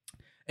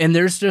 And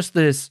there's just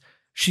this,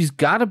 she's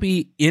got to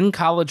be in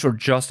college or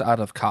just out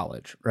of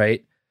college,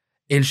 right?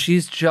 And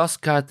she's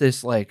just got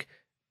this like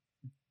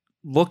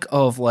look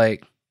of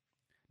like,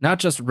 not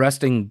just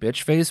resting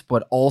bitch face,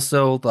 but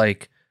also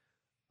like,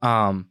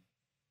 I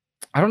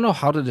don't know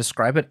how to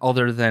describe it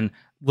other than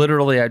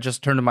literally I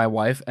just turned to my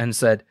wife and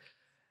said,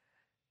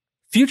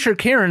 future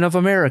Karen of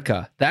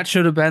America. That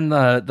should have been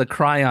the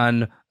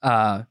cryon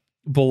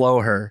below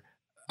her.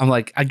 I'm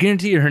like, I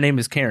guarantee you her name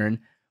is Karen,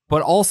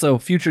 but also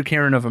future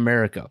Karen of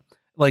America.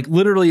 Like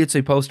literally it's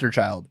a poster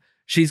child.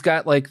 She's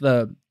got like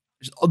the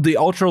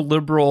ultra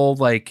liberal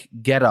like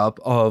get up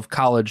of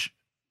college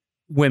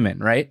women,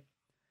 right?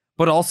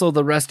 But also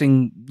the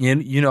resting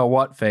you know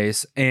what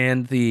face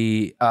and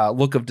the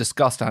look of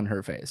disgust on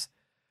her face.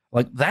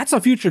 Like that's a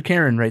future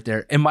Karen right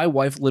there. And my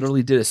wife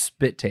literally did a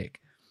spit take.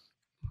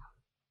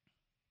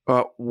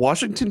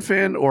 Washington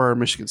fan or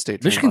Michigan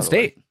State fan? Michigan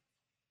State.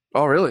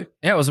 Oh, really?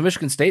 Yeah, it was a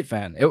Michigan State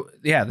fan.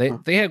 They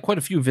had quite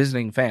a few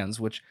visiting fans,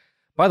 which,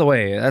 by the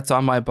way, that's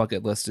on my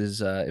bucket list is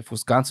if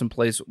Wisconsin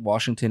plays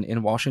Washington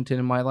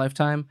in my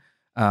lifetime,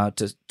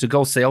 to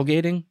go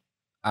sailgating,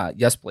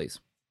 yes, please.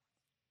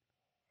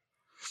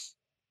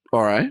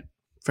 All right.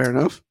 Fair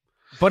enough.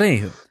 But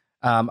anywho,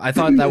 I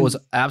thought that was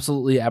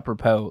absolutely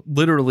apropos.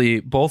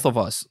 Literally, both of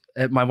us,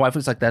 my wife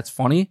was like, that's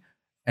funny.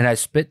 And I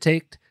spit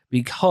taked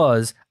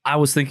because I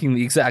was thinking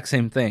the exact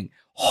same thing.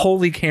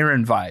 Holy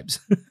Karen vibes.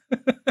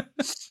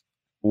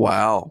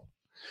 Wow.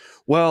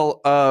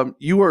 Well,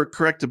 you were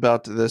correct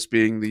about this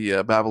being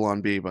the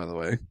Babylon Bee, by the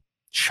way.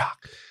 Shock.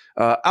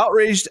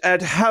 Outraged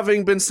at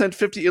having been sent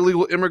 50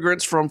 illegal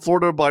immigrants from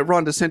Florida by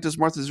Ron DeSantis,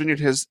 Martha's Vineyard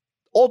has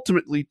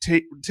ultimately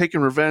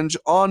taken revenge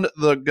on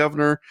the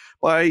governor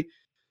by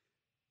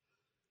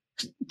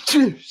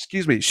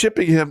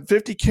shipping him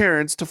 50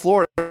 Karens to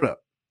Florida.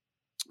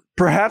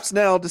 Perhaps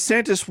now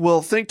DeSantis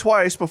will think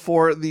twice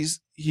before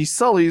he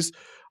sullies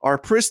our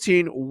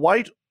pristine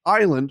white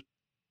island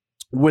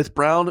with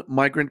brown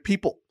migrant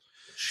people,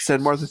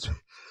 said Martha.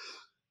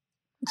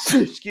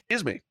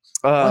 Excuse me.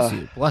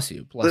 Bless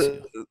you.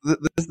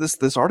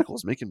 This article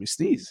is making me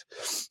sneeze.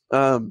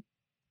 Couldn't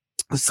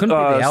be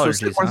the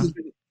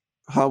allergies,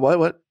 huh?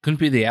 What? Couldn't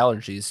be the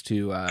allergies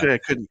to.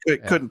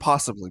 Couldn't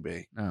possibly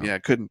be. No. Yeah,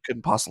 couldn't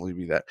possibly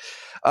be that.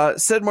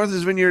 Said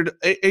Martha's Vineyard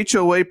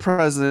HOA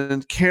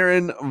president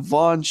Karen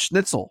von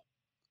Schnitzel.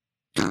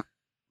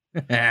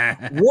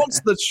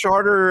 Once the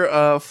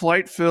charter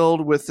flight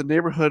filled with the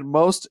neighborhood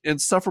most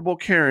insufferable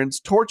Karens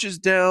torches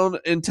down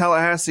in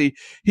Tallahassee,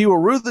 he will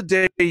rue the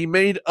day he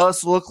made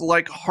us look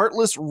like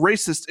heartless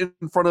racists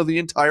in front of the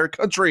entire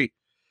country.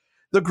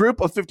 The group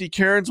of 50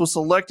 Karens was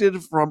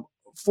selected from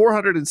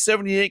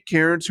 478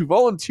 Karens who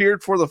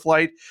volunteered for the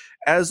flight,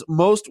 as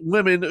most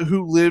women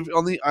who live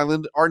on the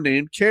island are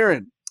named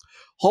Karen.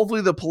 Hopefully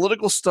the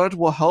political stunt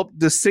will help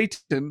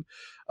DeSatan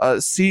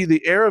see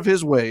the error of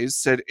his ways,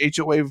 said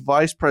HOA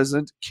Vice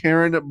President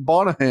Karen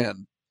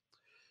Bonahan.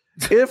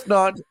 If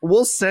not,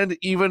 we'll send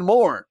even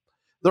more.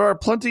 There are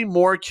plenty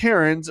more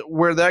Karens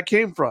where that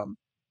came from.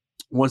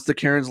 Once the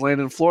Karens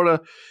land in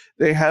Florida,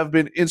 they have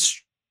been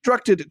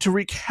instructed to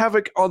wreak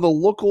havoc on the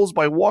locals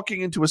by walking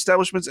into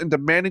establishments and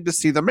demanding to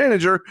see the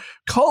manager,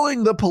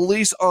 calling the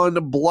police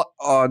on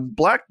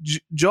black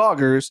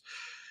joggers,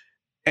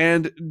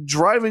 and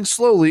driving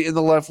slowly in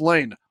the left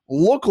lane.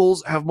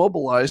 Locals have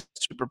mobilized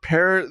to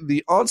prepare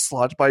the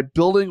onslaught by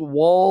building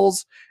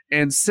walls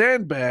and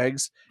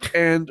sandbags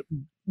and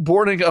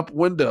boarding up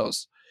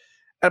windows.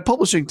 At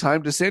publishing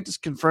time, DeSantis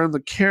confirmed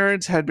the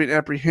Karens had been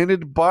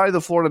apprehended by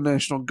the Florida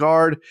National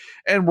Guard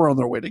and were on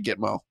their way to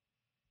Gitmo.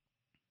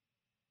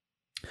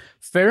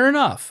 Fair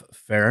enough.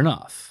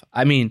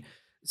 I mean,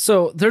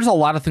 so there's a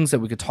lot of things that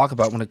we could talk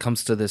about when it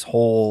comes to this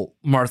whole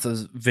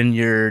Martha's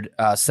Vineyard,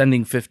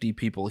 sending 50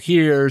 people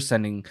here,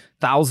 sending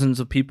thousands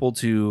of people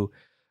to,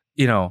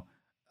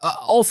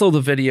 also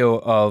the video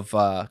of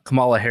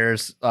Kamala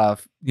Harris,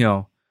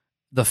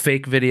 the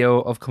fake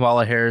video of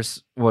Kamala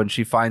Harris when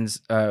she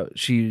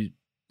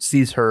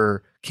sees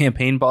her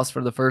campaign bus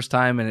for the first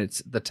time, and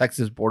it's the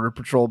Texas Border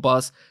Patrol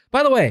bus.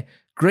 By the way,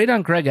 great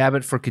on Greg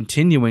Abbott for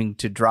continuing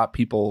to drop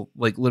people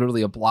like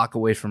literally a block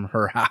away from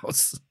her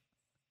house.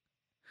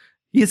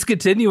 He's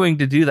continuing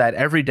to do that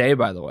every day,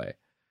 by the way.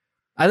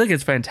 I think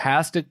it's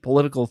fantastic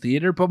political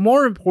theater, but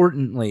more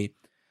importantly,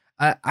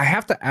 I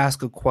have to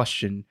ask a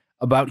question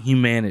about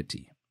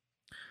humanity,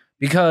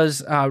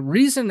 because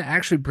Reason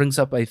actually brings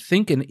up, I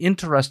think, an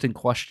interesting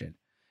question.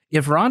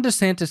 If Ron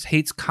DeSantis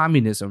hates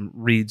communism,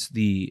 reads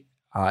the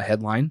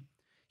headline,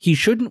 he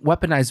shouldn't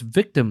weaponize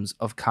victims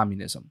of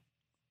communism.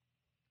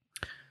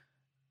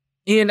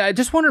 And I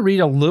just want to read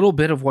a little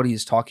bit of what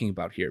he's talking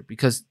about here,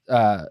 because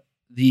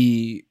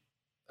the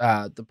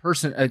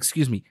person,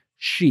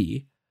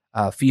 she,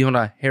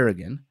 Fiona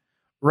Harrigan,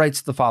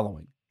 writes the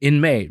following. In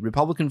May,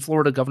 Republican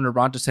Florida Governor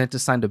Ron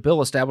DeSantis signed a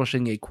bill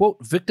establishing a, quote,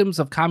 Victims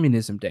of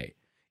Communism Day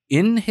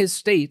in his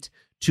state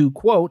to,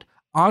 quote,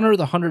 honor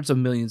the hundreds of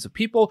millions of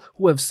people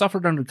who have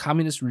suffered under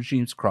communist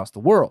regimes across the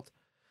world.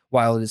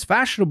 While it is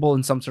fashionable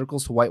in some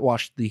circles to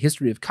whitewash the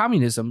history of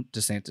communism,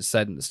 DeSantis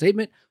said in the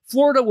statement,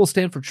 Florida will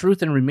stand for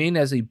truth and remain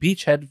as a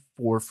beachhead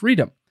for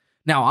freedom.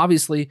 Now,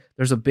 obviously,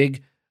 there's a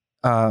big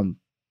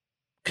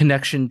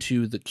connection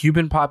to the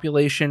Cuban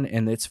population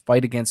and its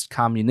fight against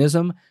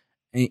communism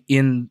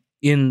in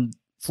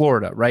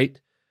Florida, right?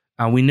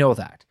 We know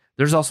that.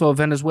 There's also a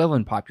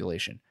Venezuelan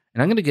population,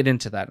 and I'm going to get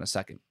into that in a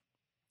second,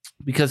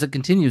 because it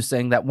continues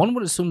saying that one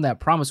would assume that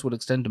promise would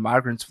extend to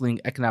migrants fleeing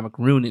economic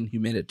ruin and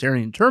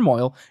humanitarian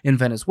turmoil in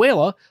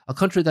Venezuela, a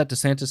country that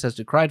DeSantis has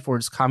decried for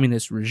its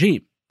communist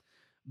regime.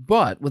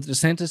 But with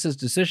DeSantis'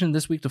 decision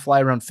this week to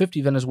fly around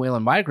 50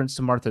 Venezuelan migrants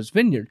to Martha's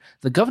Vineyard,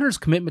 the governor's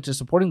commitment to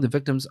supporting the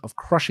victims of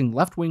crushing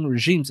left-wing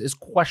regimes is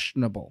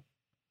questionable.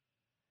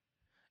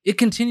 It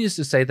continues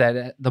to say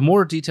that the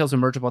more details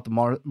emerge about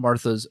the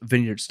Martha's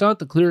Vineyard stunt,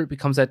 the clearer it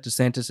becomes that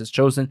DeSantis has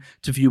chosen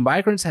to view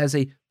migrants as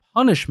a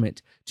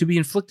punishment to be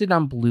inflicted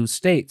on blue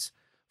states.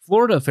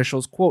 Florida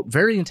officials, quote,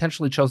 very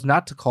intentionally chose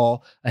not to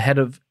call ahead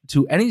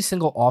to any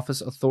single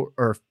office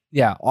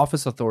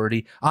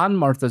authority on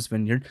Martha's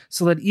Vineyard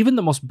so that even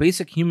the most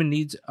basic human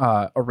needs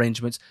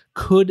arrangements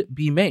could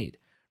be made,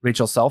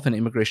 Rachel Self, an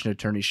immigration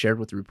attorney, shared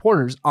with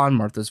reporters on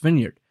Martha's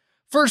Vineyard.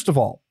 First of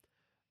all,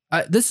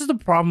 this is the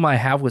problem I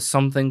have with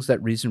some things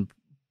that Reason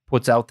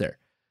puts out there.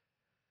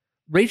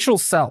 Rachel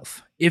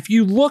Self, if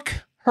you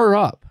look her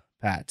up,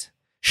 Pat,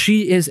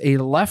 she is a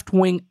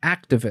left-wing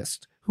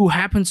activist who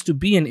happens to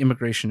be an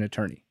immigration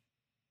attorney.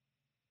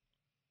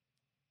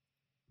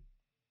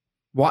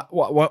 Why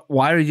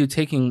are you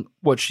taking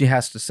what she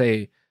has to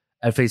say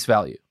at face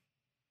value?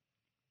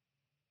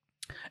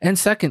 And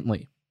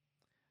secondly,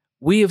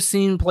 we have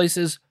seen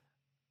places,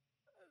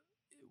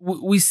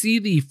 we see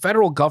the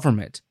federal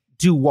government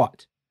do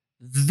what?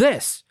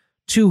 This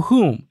to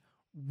whom?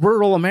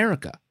 Rural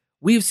America.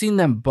 We've seen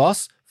them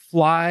bus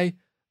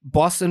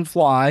and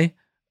fly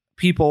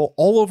people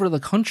all over the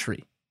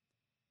country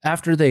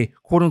after they,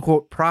 quote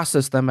unquote,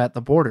 process them at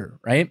the border,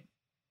 right?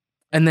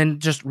 And then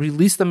just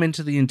release them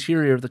into the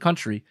interior of the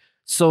country.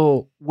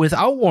 So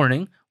without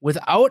warning,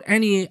 without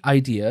any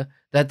idea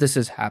that this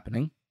is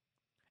happening,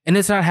 and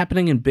it's not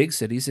happening in big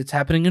cities, it's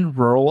happening in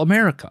rural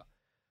America.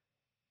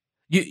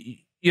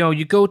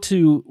 You go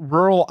to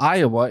rural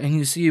Iowa and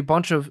you see a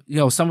bunch of,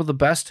 some of the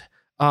best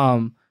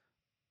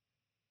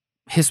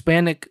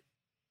Hispanic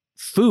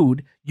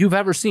food you've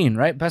ever seen,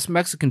 right? Best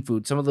Mexican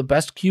food, some of the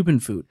best Cuban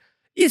food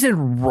is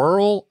in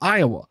rural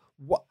Iowa.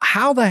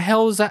 How the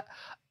hell is that?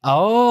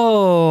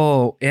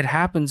 Oh, it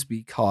happens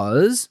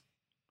because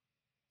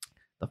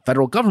the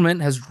federal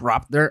government has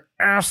dropped their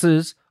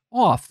asses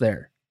off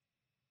there.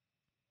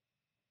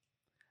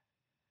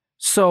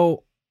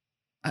 So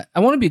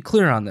I want to be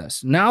clear on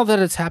this. Now that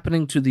it's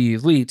happening to the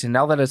elite, and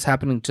now that it's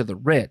happening to the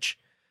rich,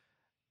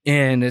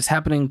 and it's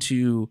happening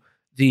to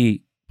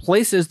the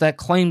places that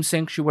claim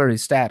sanctuary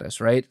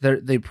status, right?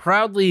 They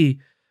proudly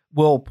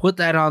will put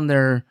that on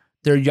their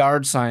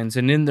yard signs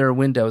and in their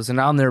windows and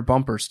on their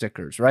bumper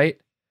stickers, right?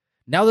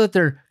 Now that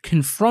they're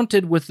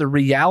confronted with the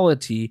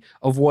reality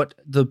of what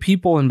the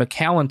people in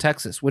McAllen,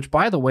 Texas, which,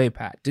 by the way,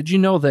 Pat, did you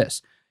know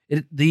this?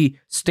 The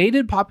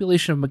stated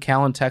population of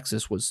McAllen,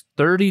 Texas was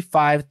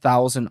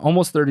 35,000,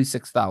 almost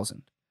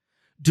 36,000.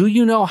 Do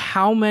you know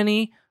how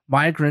many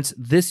migrants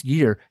this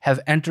year have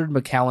entered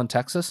McAllen,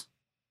 Texas?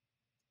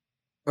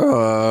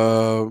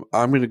 I'm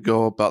going to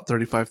go about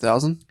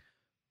 35,000.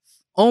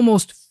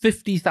 Almost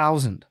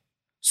 50,000.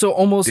 So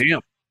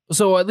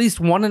So at least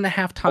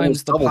 1.5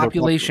 times the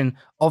population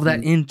of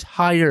that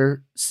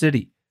entire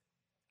city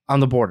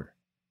on the border.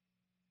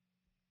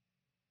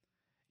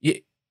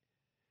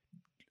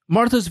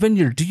 Martha's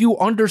Vineyard, do you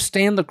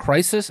understand the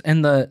crisis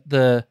and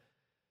the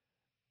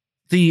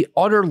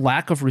utter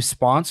lack of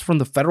response from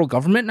the federal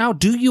government now?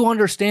 Do you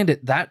understand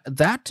it?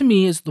 That to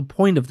me is the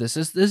point of this.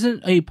 This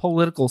isn't a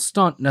political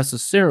stunt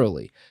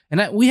necessarily.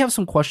 And we have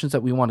some questions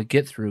that we want to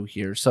get through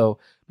here. So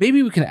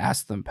maybe we can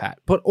ask them, Pat.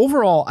 But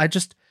overall, I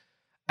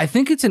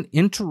think it's an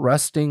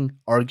interesting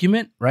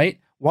argument, right?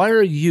 Why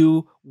are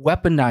you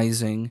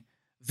weaponizing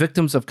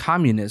victims of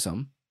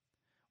communism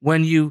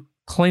when you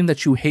claim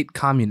that you hate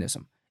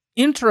communism?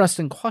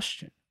 Interesting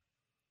question.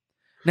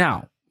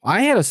 Now,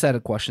 I had a set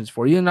of questions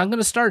for you, and I'm going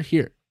to start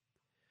here.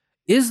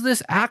 Is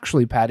this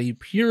actually, Patty,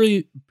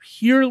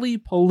 purely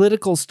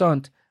political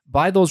stunt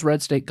by those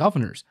red state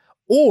governors?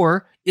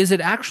 Or is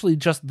it actually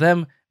just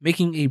them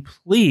making a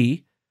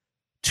plea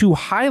to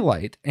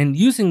highlight and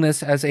using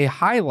this as a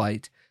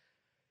highlight,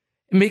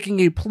 making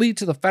a plea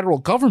to the federal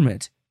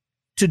government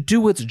to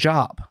do its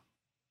job?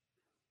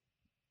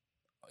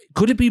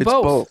 Could it be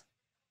both?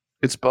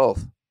 It's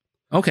both.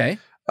 Okay.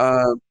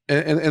 And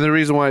the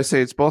reason why I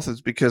say it's both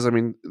is because, I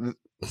mean,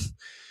 if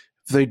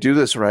they do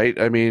this right,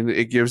 I mean,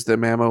 it gives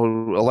them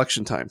ammo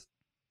election time.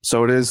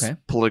 So it is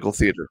political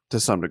theater to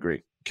some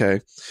degree.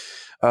 Okay.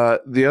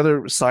 The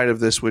other side of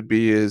this would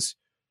be is,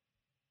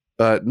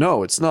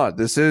 no, it's not.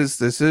 This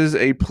is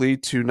a plea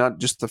to not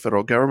just the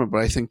federal government,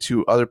 but I think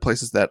to other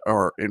places that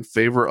are in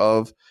favor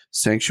of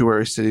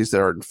sanctuary cities, that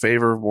are in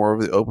favor of more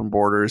of the open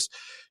borders,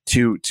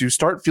 to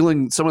start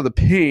feeling some of the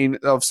pain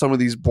of some of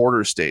these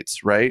border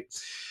states, right?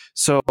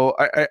 So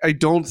I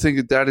don't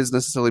think that is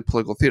necessarily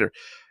political theater.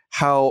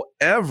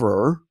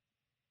 However,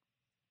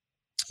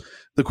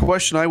 the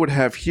question I would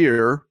have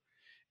here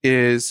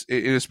is,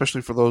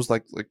 especially for those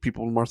like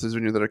people in Martha's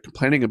Vineyard that are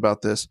complaining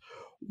about this,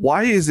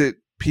 why is it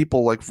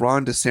people like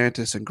Ron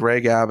DeSantis and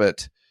Greg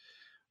Abbott,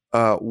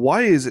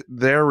 why is it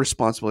their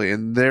responsibility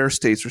and their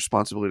state's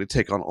responsibility to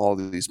take on all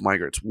of these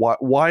migrants?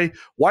 Why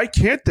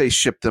can't they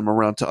ship them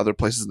around to other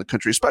places in the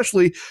country,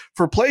 especially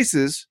for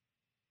places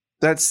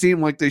that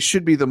seem like they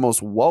should be the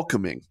most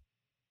welcoming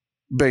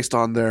based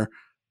on their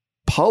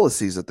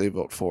policies that they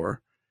vote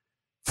for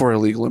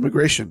illegal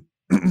immigration?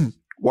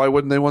 Why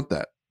wouldn't they want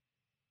that?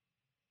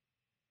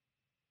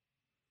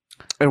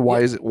 And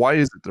why is it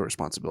their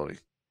responsibility?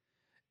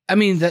 I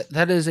mean,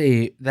 that is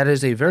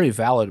a very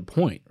valid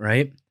point,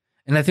 right?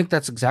 And I think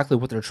that's exactly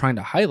what they're trying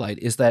to highlight,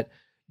 is that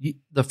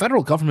the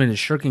federal government is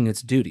shirking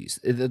its duties.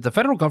 The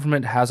federal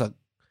government has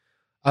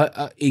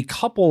a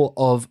couple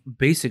of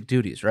basic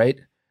duties, right?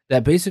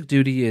 That basic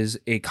duty is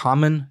a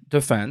common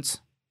defense,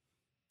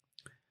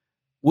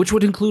 which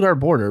would include our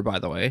border, by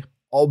the way,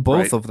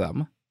 both of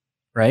them,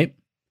 right?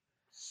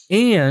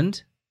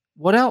 And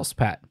what else,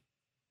 Pat?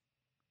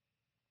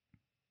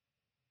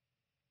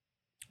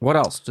 What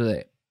else do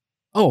they?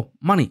 Oh,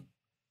 money.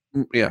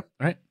 Yeah.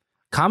 Right?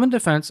 Common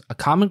defense, a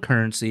common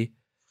currency,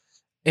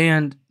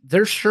 and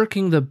they're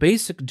shirking the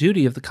basic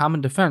duty of the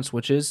common defense,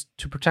 which is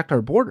to protect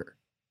our border.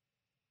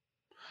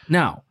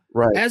 Now,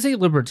 as a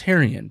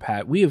libertarian,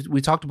 Pat,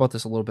 we talked about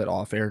this a little bit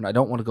off air, and I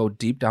don't want to go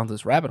deep down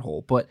this rabbit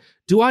hole, but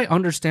do I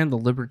understand the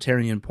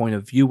libertarian point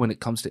of view when it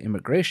comes to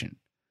immigration?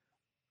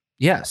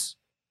 Yes.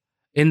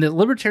 And the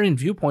libertarian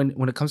viewpoint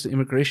when it comes to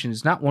immigration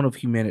is not one of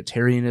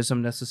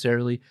humanitarianism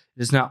necessarily.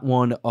 It is not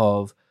one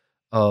of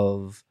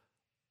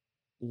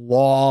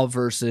law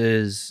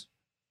versus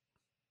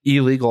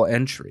illegal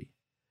entry.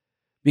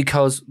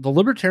 Because the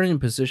libertarian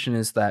position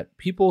is that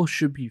people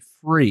should be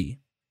free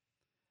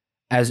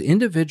as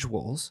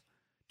individuals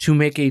to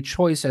make a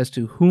choice as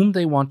to whom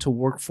they want to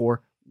work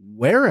for,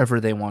 wherever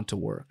they want to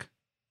work.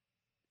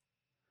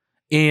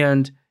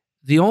 And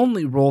the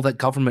only role that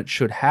government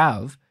should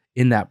have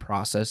in that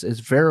process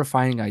is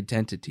verifying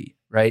identity,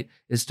 right?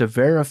 Is to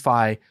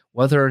verify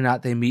whether or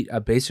not they meet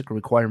a basic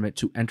requirement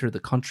to enter the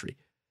country.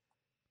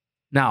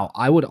 Now,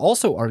 I would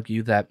also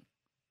argue that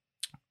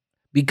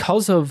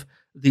because of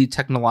the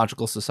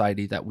technological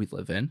society that we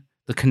live in,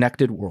 the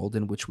connected world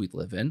in which we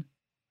live in,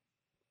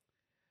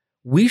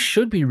 we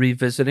should be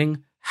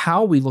revisiting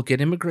how we look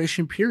at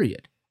immigration,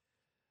 period.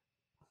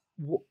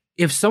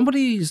 If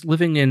somebody is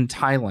living in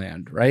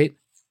Thailand, right?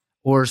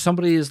 Or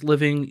somebody is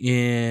living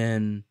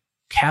in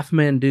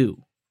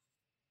Kathmandu,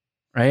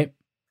 right?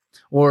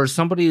 Or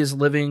somebody is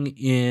living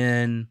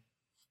in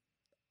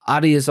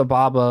Addis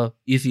Ababa,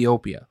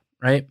 Ethiopia,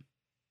 right?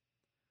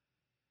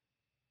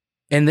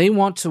 And they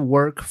want to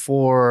work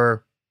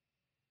for,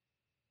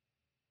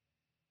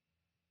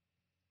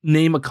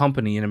 name a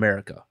company in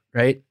America,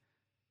 right?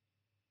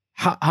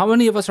 How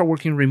many of us are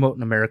working remote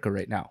in America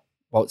right now?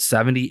 About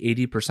 70,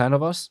 80%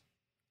 of us,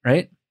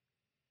 right?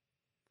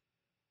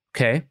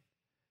 Okay.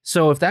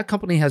 So if that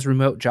company has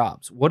remote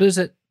jobs, what is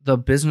it the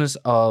business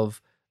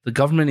of the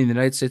government in the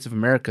United States of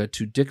America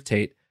to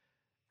dictate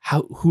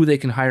who they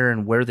can hire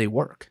and where they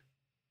work?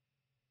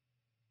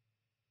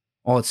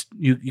 Well, it's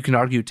you can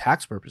argue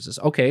tax purposes.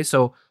 Okay,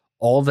 so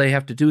all they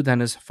have to do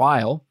then is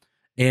file,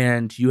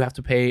 and you have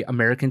to pay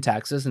American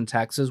taxes, and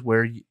taxes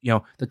where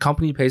the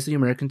company pays the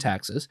American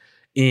taxes,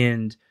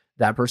 and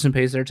that person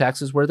pays their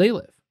taxes where they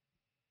live.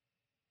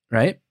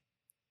 Right?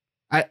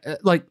 I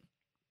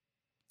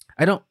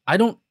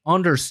don't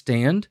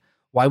understand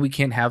why we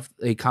can't have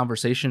a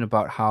conversation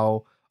about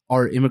how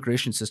our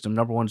immigration system,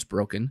 number one, is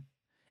broken,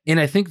 and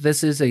I think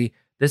this is a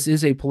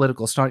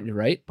political stunt. You're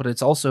right, but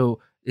it's also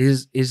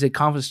is a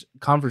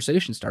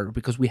conversation starter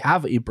because we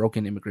have a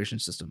broken immigration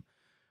system.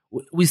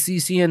 We see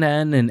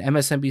CNN and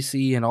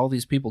MSNBC and all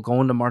these people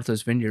going to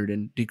Martha's Vineyard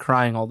and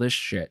decrying all this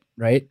shit,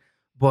 right?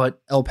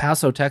 But El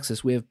Paso,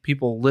 Texas, we have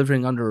people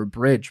living under a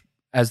bridge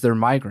as their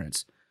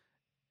migrants.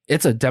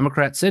 It's a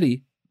Democrat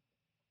city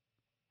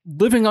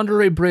living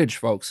under a bridge,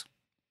 folks.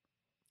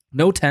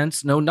 No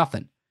tents, no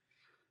nothing.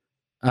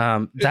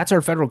 That's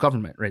our federal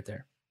government right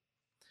there.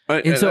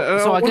 And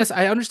so I guess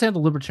I understand the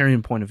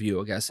libertarian point of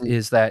view, I guess,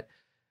 is that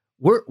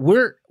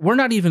we're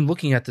not even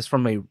looking at this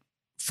from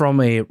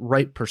from a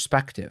right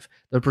perspective.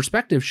 The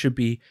perspective should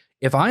be,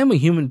 if I am a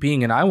human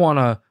being and I want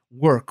to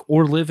work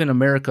or live in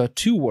America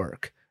to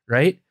work,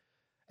 right?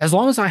 As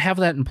long as I have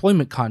that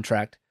employment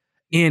contract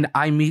and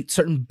I meet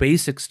certain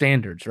basic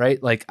standards,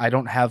 right? Like I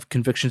don't have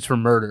convictions for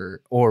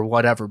murder or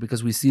whatever,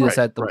 because we see this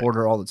at the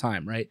border all the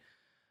time, right?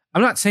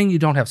 I'm not saying you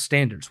don't have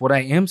standards. What I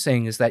am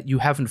saying is that you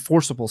have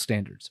enforceable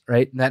standards,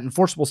 right? And that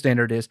enforceable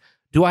standard is,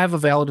 do I have a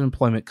valid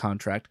employment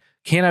contract?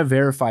 Can I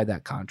verify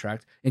that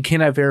contract? And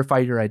can I verify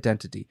your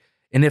identity?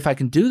 And if I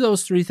can do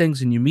those three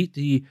things and you meet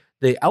the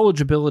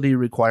eligibility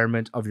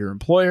requirement of your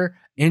employer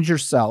and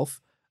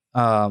yourself,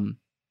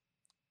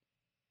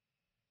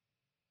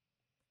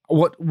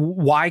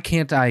 why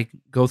can't I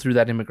go through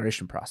that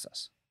immigration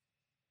process?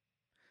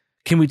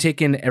 Can we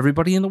take in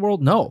everybody in the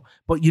world? No.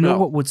 But you know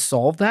what would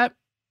solve that?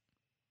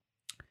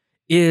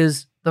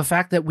 Is the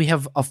fact that we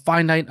have a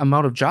finite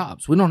amount of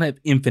jobs. We don't have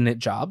infinite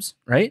jobs,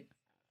 right?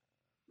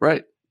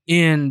 Right.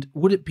 And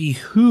would it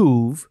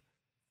behoove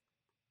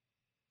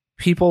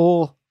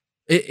people,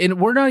 and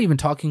we're not even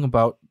talking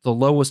about the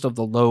lowest of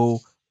the low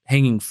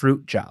hanging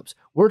fruit jobs.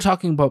 We're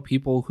talking about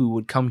people who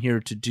would come here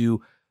to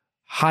do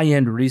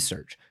high-end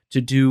research,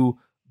 to do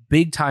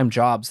big-time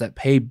jobs that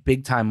pay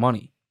big-time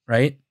money,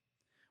 right?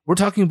 We're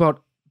talking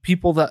about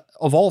people that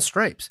of all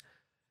stripes.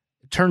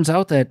 It turns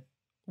out that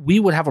we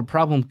would have a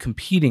problem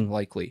competing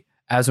likely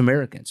as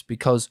Americans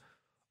because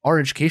our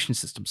education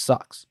system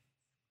sucks.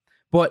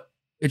 But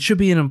it should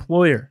be an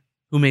employer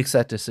who makes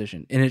that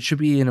decision, and it should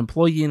be an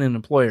employee and an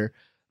employer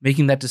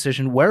making that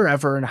decision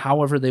wherever and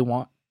however they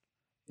want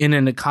in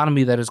an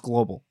economy that is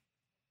global.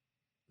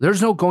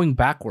 There's no going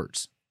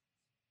backwards.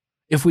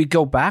 If we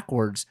go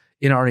backwards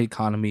in our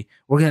economy,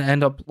 we're going to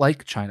end up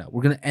like China.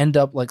 We're going to end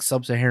up like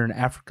sub-Saharan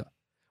Africa.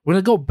 We're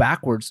going to go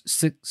backwards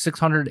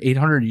 600,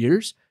 800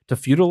 years to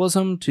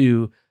feudalism,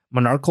 to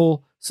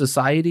monarchical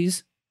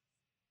societies,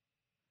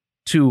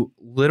 to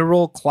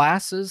literal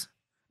classes.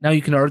 Now,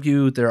 you can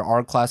argue there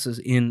are classes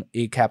in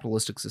a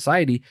capitalistic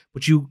society,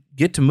 but you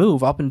get to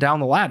move up and down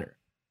the ladder.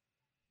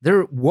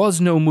 There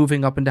was no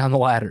moving up and down the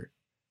ladder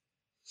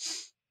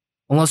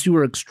unless you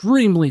were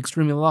extremely,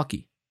 extremely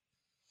lucky.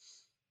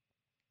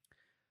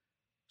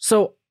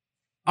 So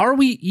are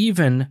we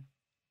even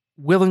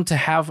willing to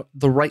have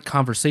the right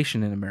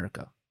conversation in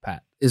America,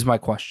 Pat, is my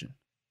question.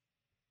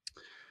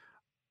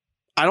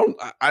 I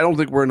don't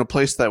think we're in a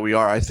place that we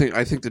are. I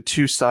think the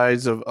two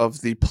sides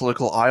of the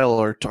political aisle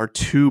are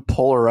too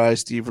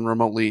polarized to even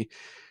remotely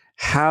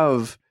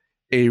have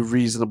a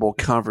reasonable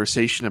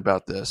conversation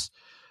about this.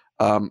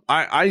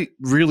 I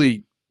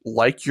really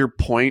like your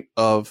point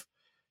of,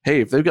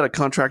 hey, if they've got a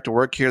contract to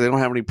work here, they don't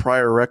have any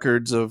prior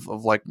records of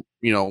like,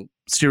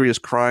 serious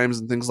crimes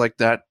and things like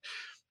that.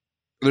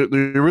 There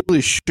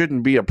really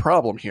shouldn't be a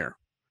problem here.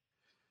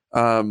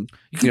 You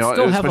can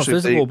still have a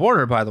physical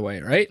border, by the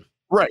way, right?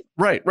 Right.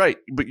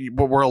 But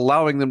we're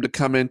allowing them to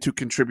come in to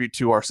contribute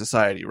to our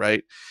society,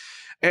 right?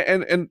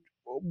 And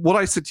what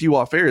I said to you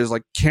off air is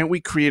like, can't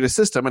we create a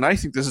system? And I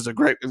think this is at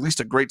least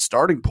a great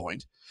starting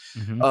point.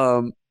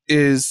 Mm-hmm.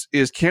 Is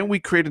can we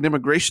create an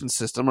immigration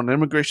system, an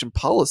immigration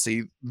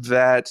policy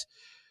that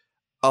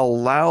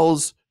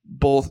allows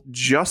both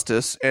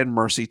justice and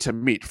mercy to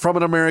meet from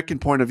an American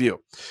point of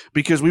view?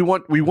 Because we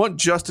want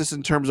justice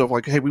in terms of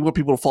like, hey, we want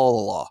people to follow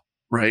the law,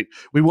 right?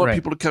 We want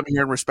people to come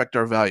here and respect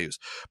our values,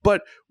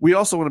 but we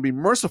also want to be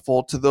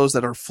merciful to those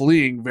that are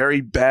fleeing very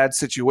bad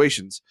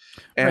situations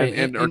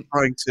and are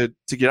trying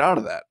to get out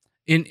of that.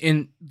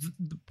 In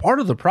part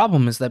of the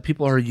problem is that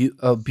people are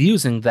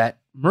abusing that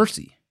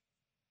mercy.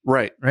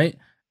 Right.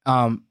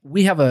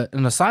 We have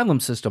an asylum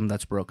system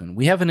that's broken.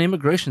 We have an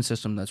immigration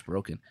system that's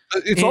broken.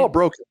 It's all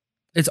broken.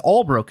 It's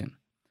all broken.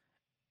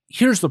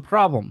 Here's the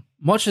problem.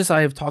 Much as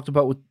I have talked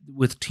about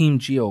with Team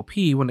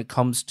GOP when it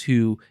comes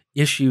to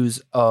issues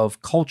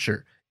of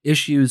culture,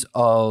 issues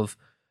of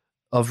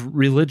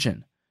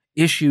religion,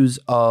 issues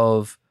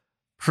of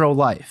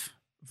pro-life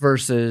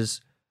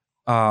versus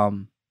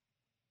and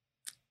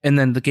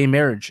then the gay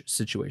marriage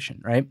situation,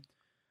 right?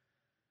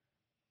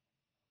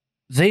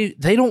 They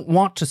don't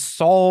want to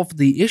solve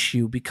the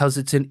issue because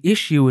it's an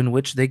issue in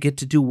which they get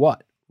to do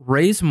what?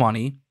 Raise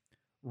money,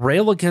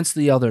 rail against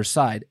the other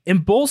side.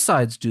 And both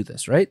sides do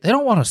this, right? They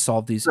don't want to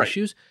solve these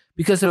issues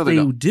because if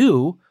they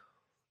do,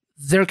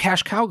 their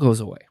cash cow goes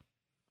away.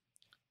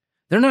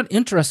 They're not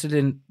interested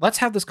in, let's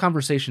have this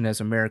conversation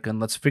as America and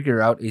let's figure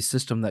out a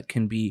system that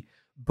can be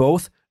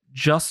both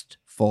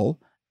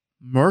justful,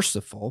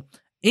 merciful,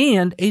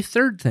 and a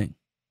third thing,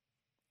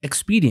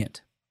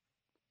 expedient.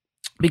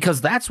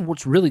 Because that's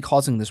what's really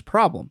causing this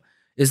problem,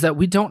 is that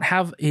we don't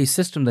have a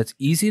system that's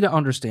easy to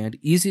understand,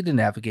 easy to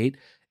navigate,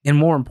 and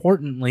more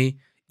importantly,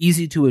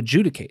 easy to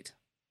adjudicate.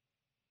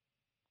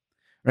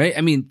 Right?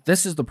 I mean,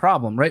 this is the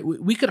problem, right?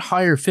 We could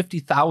hire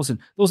 50,000,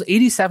 those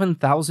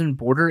 87,000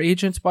 border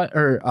agents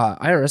or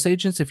IRS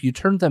agents, if you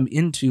turn them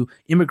into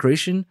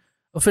immigration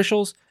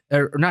officials,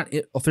 or not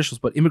officials,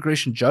 but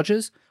immigration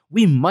judges,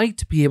 we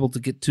might be able to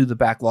get to the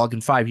backlog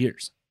in 5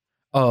 years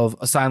of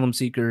asylum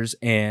seekers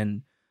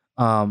and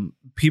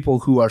people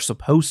who are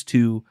supposed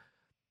to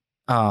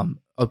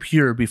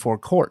appear before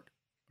court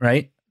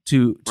right?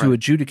 To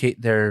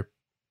adjudicate their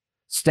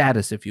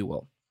status, if you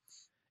will.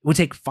 It would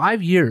take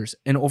 5 years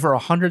and over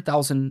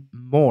 100,000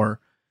 more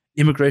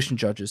immigration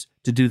judges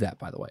to do that,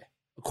 by the way,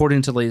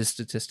 according to latest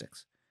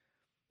statistics.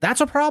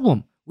 That's a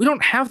problem. We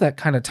don't have that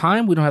kind of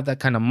time. We don't have that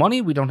kind of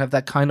money. We don't have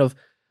that kind of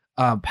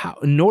power,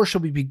 nor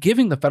should we be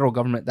giving the federal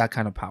government that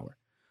kind of power.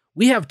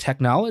 We have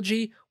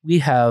technology. We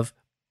have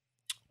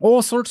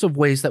all sorts of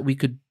ways that we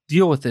could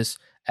deal with this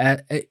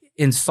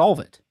and solve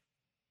it,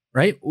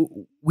 right?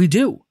 We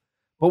do,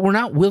 but we're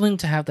not willing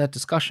to have that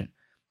discussion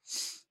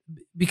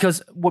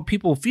because what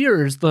people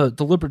fear is the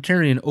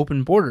libertarian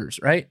open borders,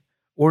 right?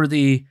 Or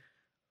the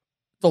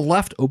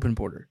left open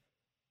border.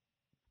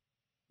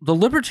 The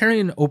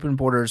libertarian open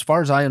border, as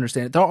far as I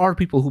understand it, there are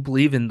people who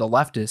believe in the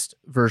leftist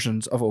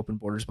versions of open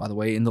borders, by the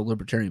way, in the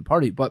Libertarian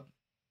Party. But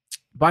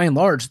by and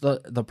large,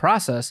 the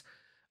process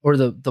or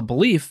the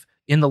belief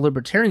in the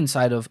libertarian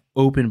side of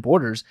open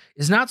borders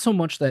is not so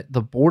much that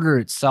the border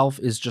itself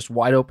is just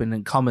wide open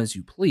and come as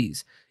you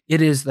please.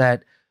 It is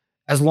that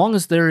as long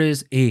as there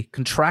is a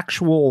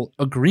contractual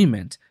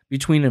agreement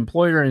between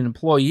employer and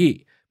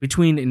employee,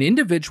 between an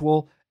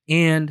individual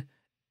and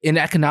an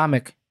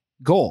economic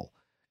goal,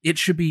 it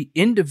should be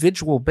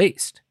individual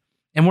based.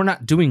 And we're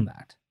not doing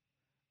that.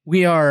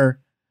 We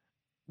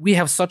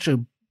have such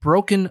a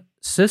broken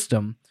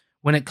system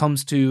when it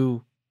comes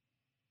to,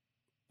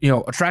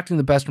 attracting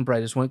the best and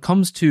brightest, when it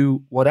comes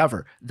to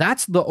whatever.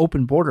 That's the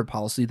open border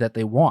policy that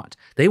they want.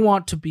 They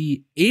want to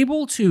be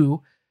able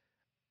to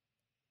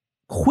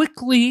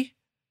quickly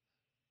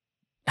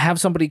have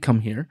somebody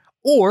come here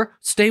or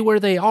stay where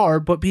they are,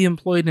 but be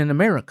employed in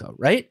America,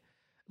 right?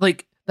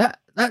 Like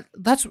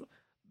that's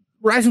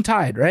rising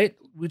tide, right?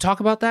 We talk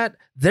about that.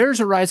 There's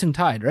a rising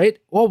tide, right?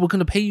 Well, we're going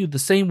to pay you the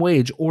same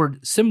wage or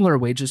similar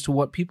wages to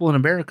what people in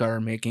America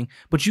are making,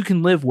 but you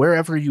can live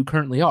wherever you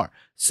currently are.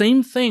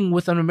 Same thing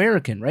with an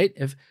American, right?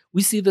 If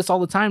we see this all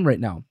the time right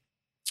now.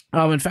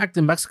 In fact,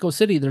 in Mexico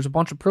City, there's a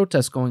bunch of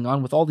protests going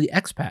on with all the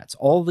expats,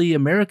 all the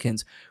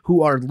Americans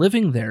who are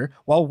living there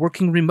while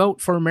working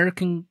remote for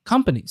American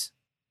companies.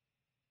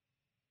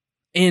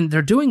 And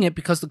they're doing it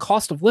because the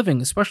cost of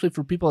living, especially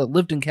for people that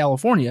lived in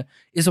California,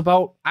 is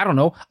about,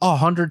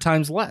 100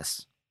 times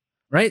less,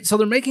 right? So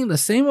they're making the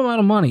same amount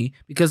of money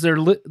because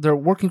they're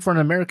working for an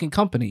American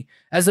company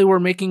as they were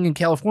making in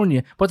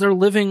California, but they're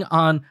living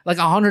on like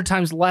 100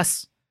 times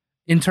less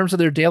in terms of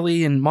their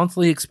daily and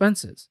monthly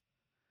expenses.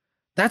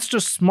 That's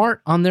just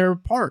smart on their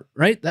part,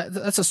 right?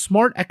 That's a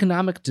smart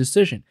economic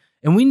decision.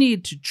 And we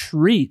need to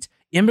treat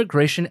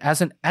immigration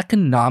as an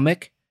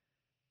economic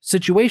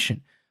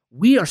situation.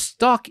 We are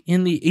stuck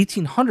in the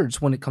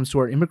 1800s when it comes to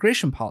our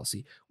immigration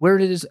policy, where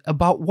it is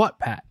about what,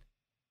 Pat?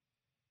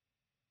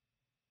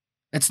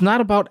 It's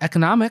not about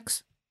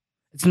economics.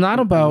 It's not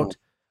about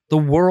the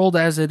world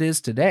as it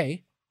is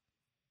today.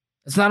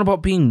 It's not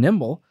about being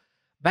nimble.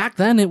 Back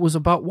then, it was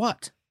about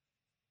what?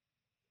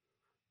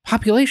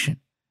 Population.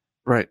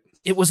 Right.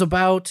 It was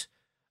about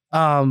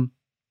ethnicity,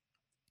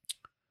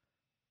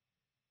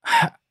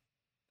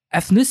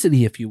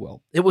 if you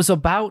will. It was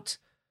about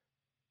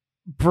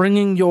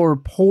bringing your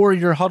poor,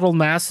 your huddled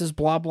masses,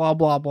 blah, blah,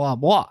 blah, blah,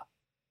 blah.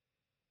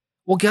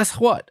 Well, guess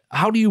what?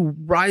 How do you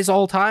rise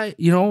all tide?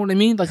 You know what I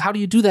mean? Like, how do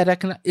you do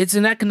that? It's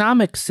an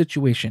economic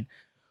situation.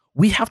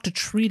 We have to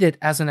treat it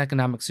as an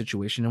economic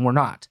situation, and we're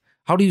not.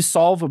 How do you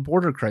solve a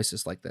border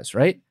crisis like this,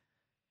 right?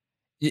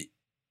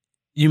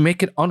 You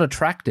make it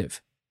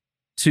unattractive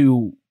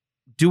to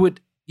do it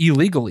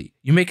illegally.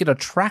 You make it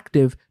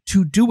attractive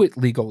to do it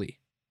legally,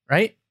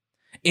 right?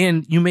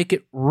 And you make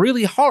it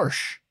really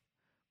harsh,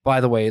 by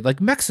the way,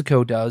 like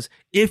Mexico does,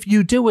 if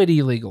you do it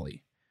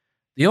illegally.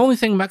 The only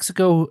thing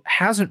Mexico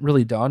hasn't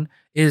really done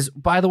is,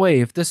 by the way,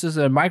 if this is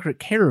a migrant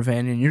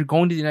caravan and you're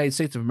going to the United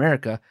States of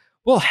America,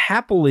 we'll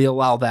happily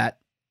allow that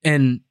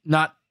and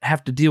not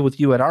have to deal with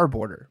you at our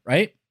border,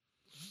 right?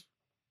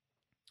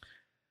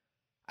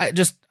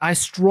 I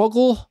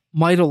struggle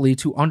mightily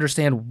to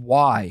understand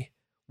why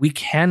we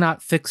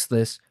cannot fix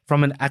this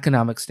from an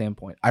economic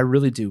standpoint. I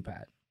really do,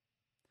 Pat.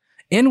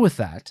 And with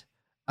that,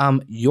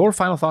 your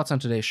final thoughts on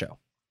today's show.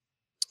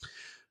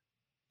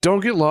 Don't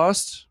get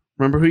lost.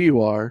 Remember who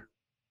you are.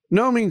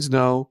 No means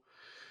no.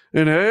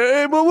 And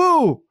hey,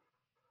 boo-boo,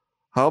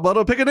 how about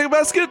a picnic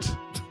basket?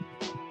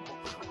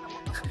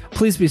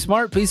 Please be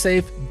smart, be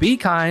safe, be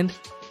kind.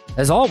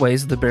 As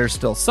always, the Bears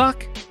still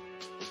suck.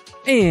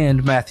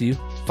 And Matthew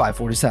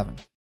 5:47.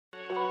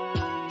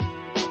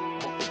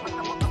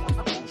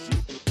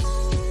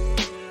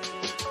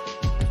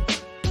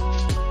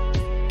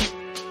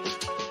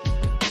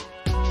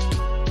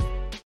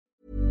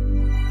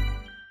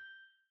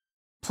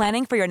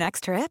 Planning for your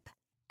next trip?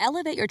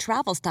 Elevate your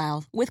travel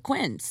style with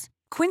Quince.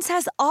 Quince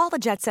has all the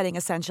jet-setting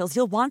essentials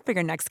you'll want for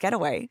your next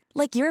getaway,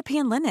 like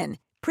European linen,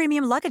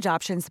 premium luggage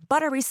options,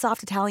 buttery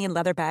soft Italian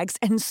leather bags,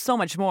 and so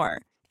much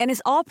more. And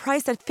is all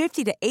priced at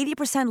 50 to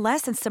 80%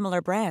 less than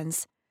similar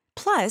brands.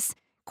 Plus,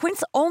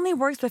 Quince only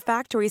works with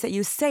factories that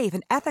use safe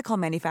and ethical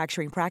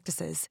manufacturing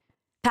practices.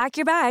 Pack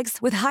your bags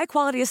with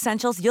high-quality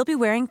essentials you'll be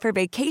wearing for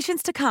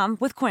vacations to come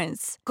with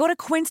Quince. Go to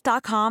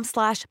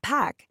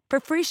quince.com/pack for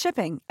free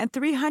shipping and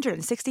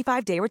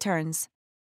 365-day returns.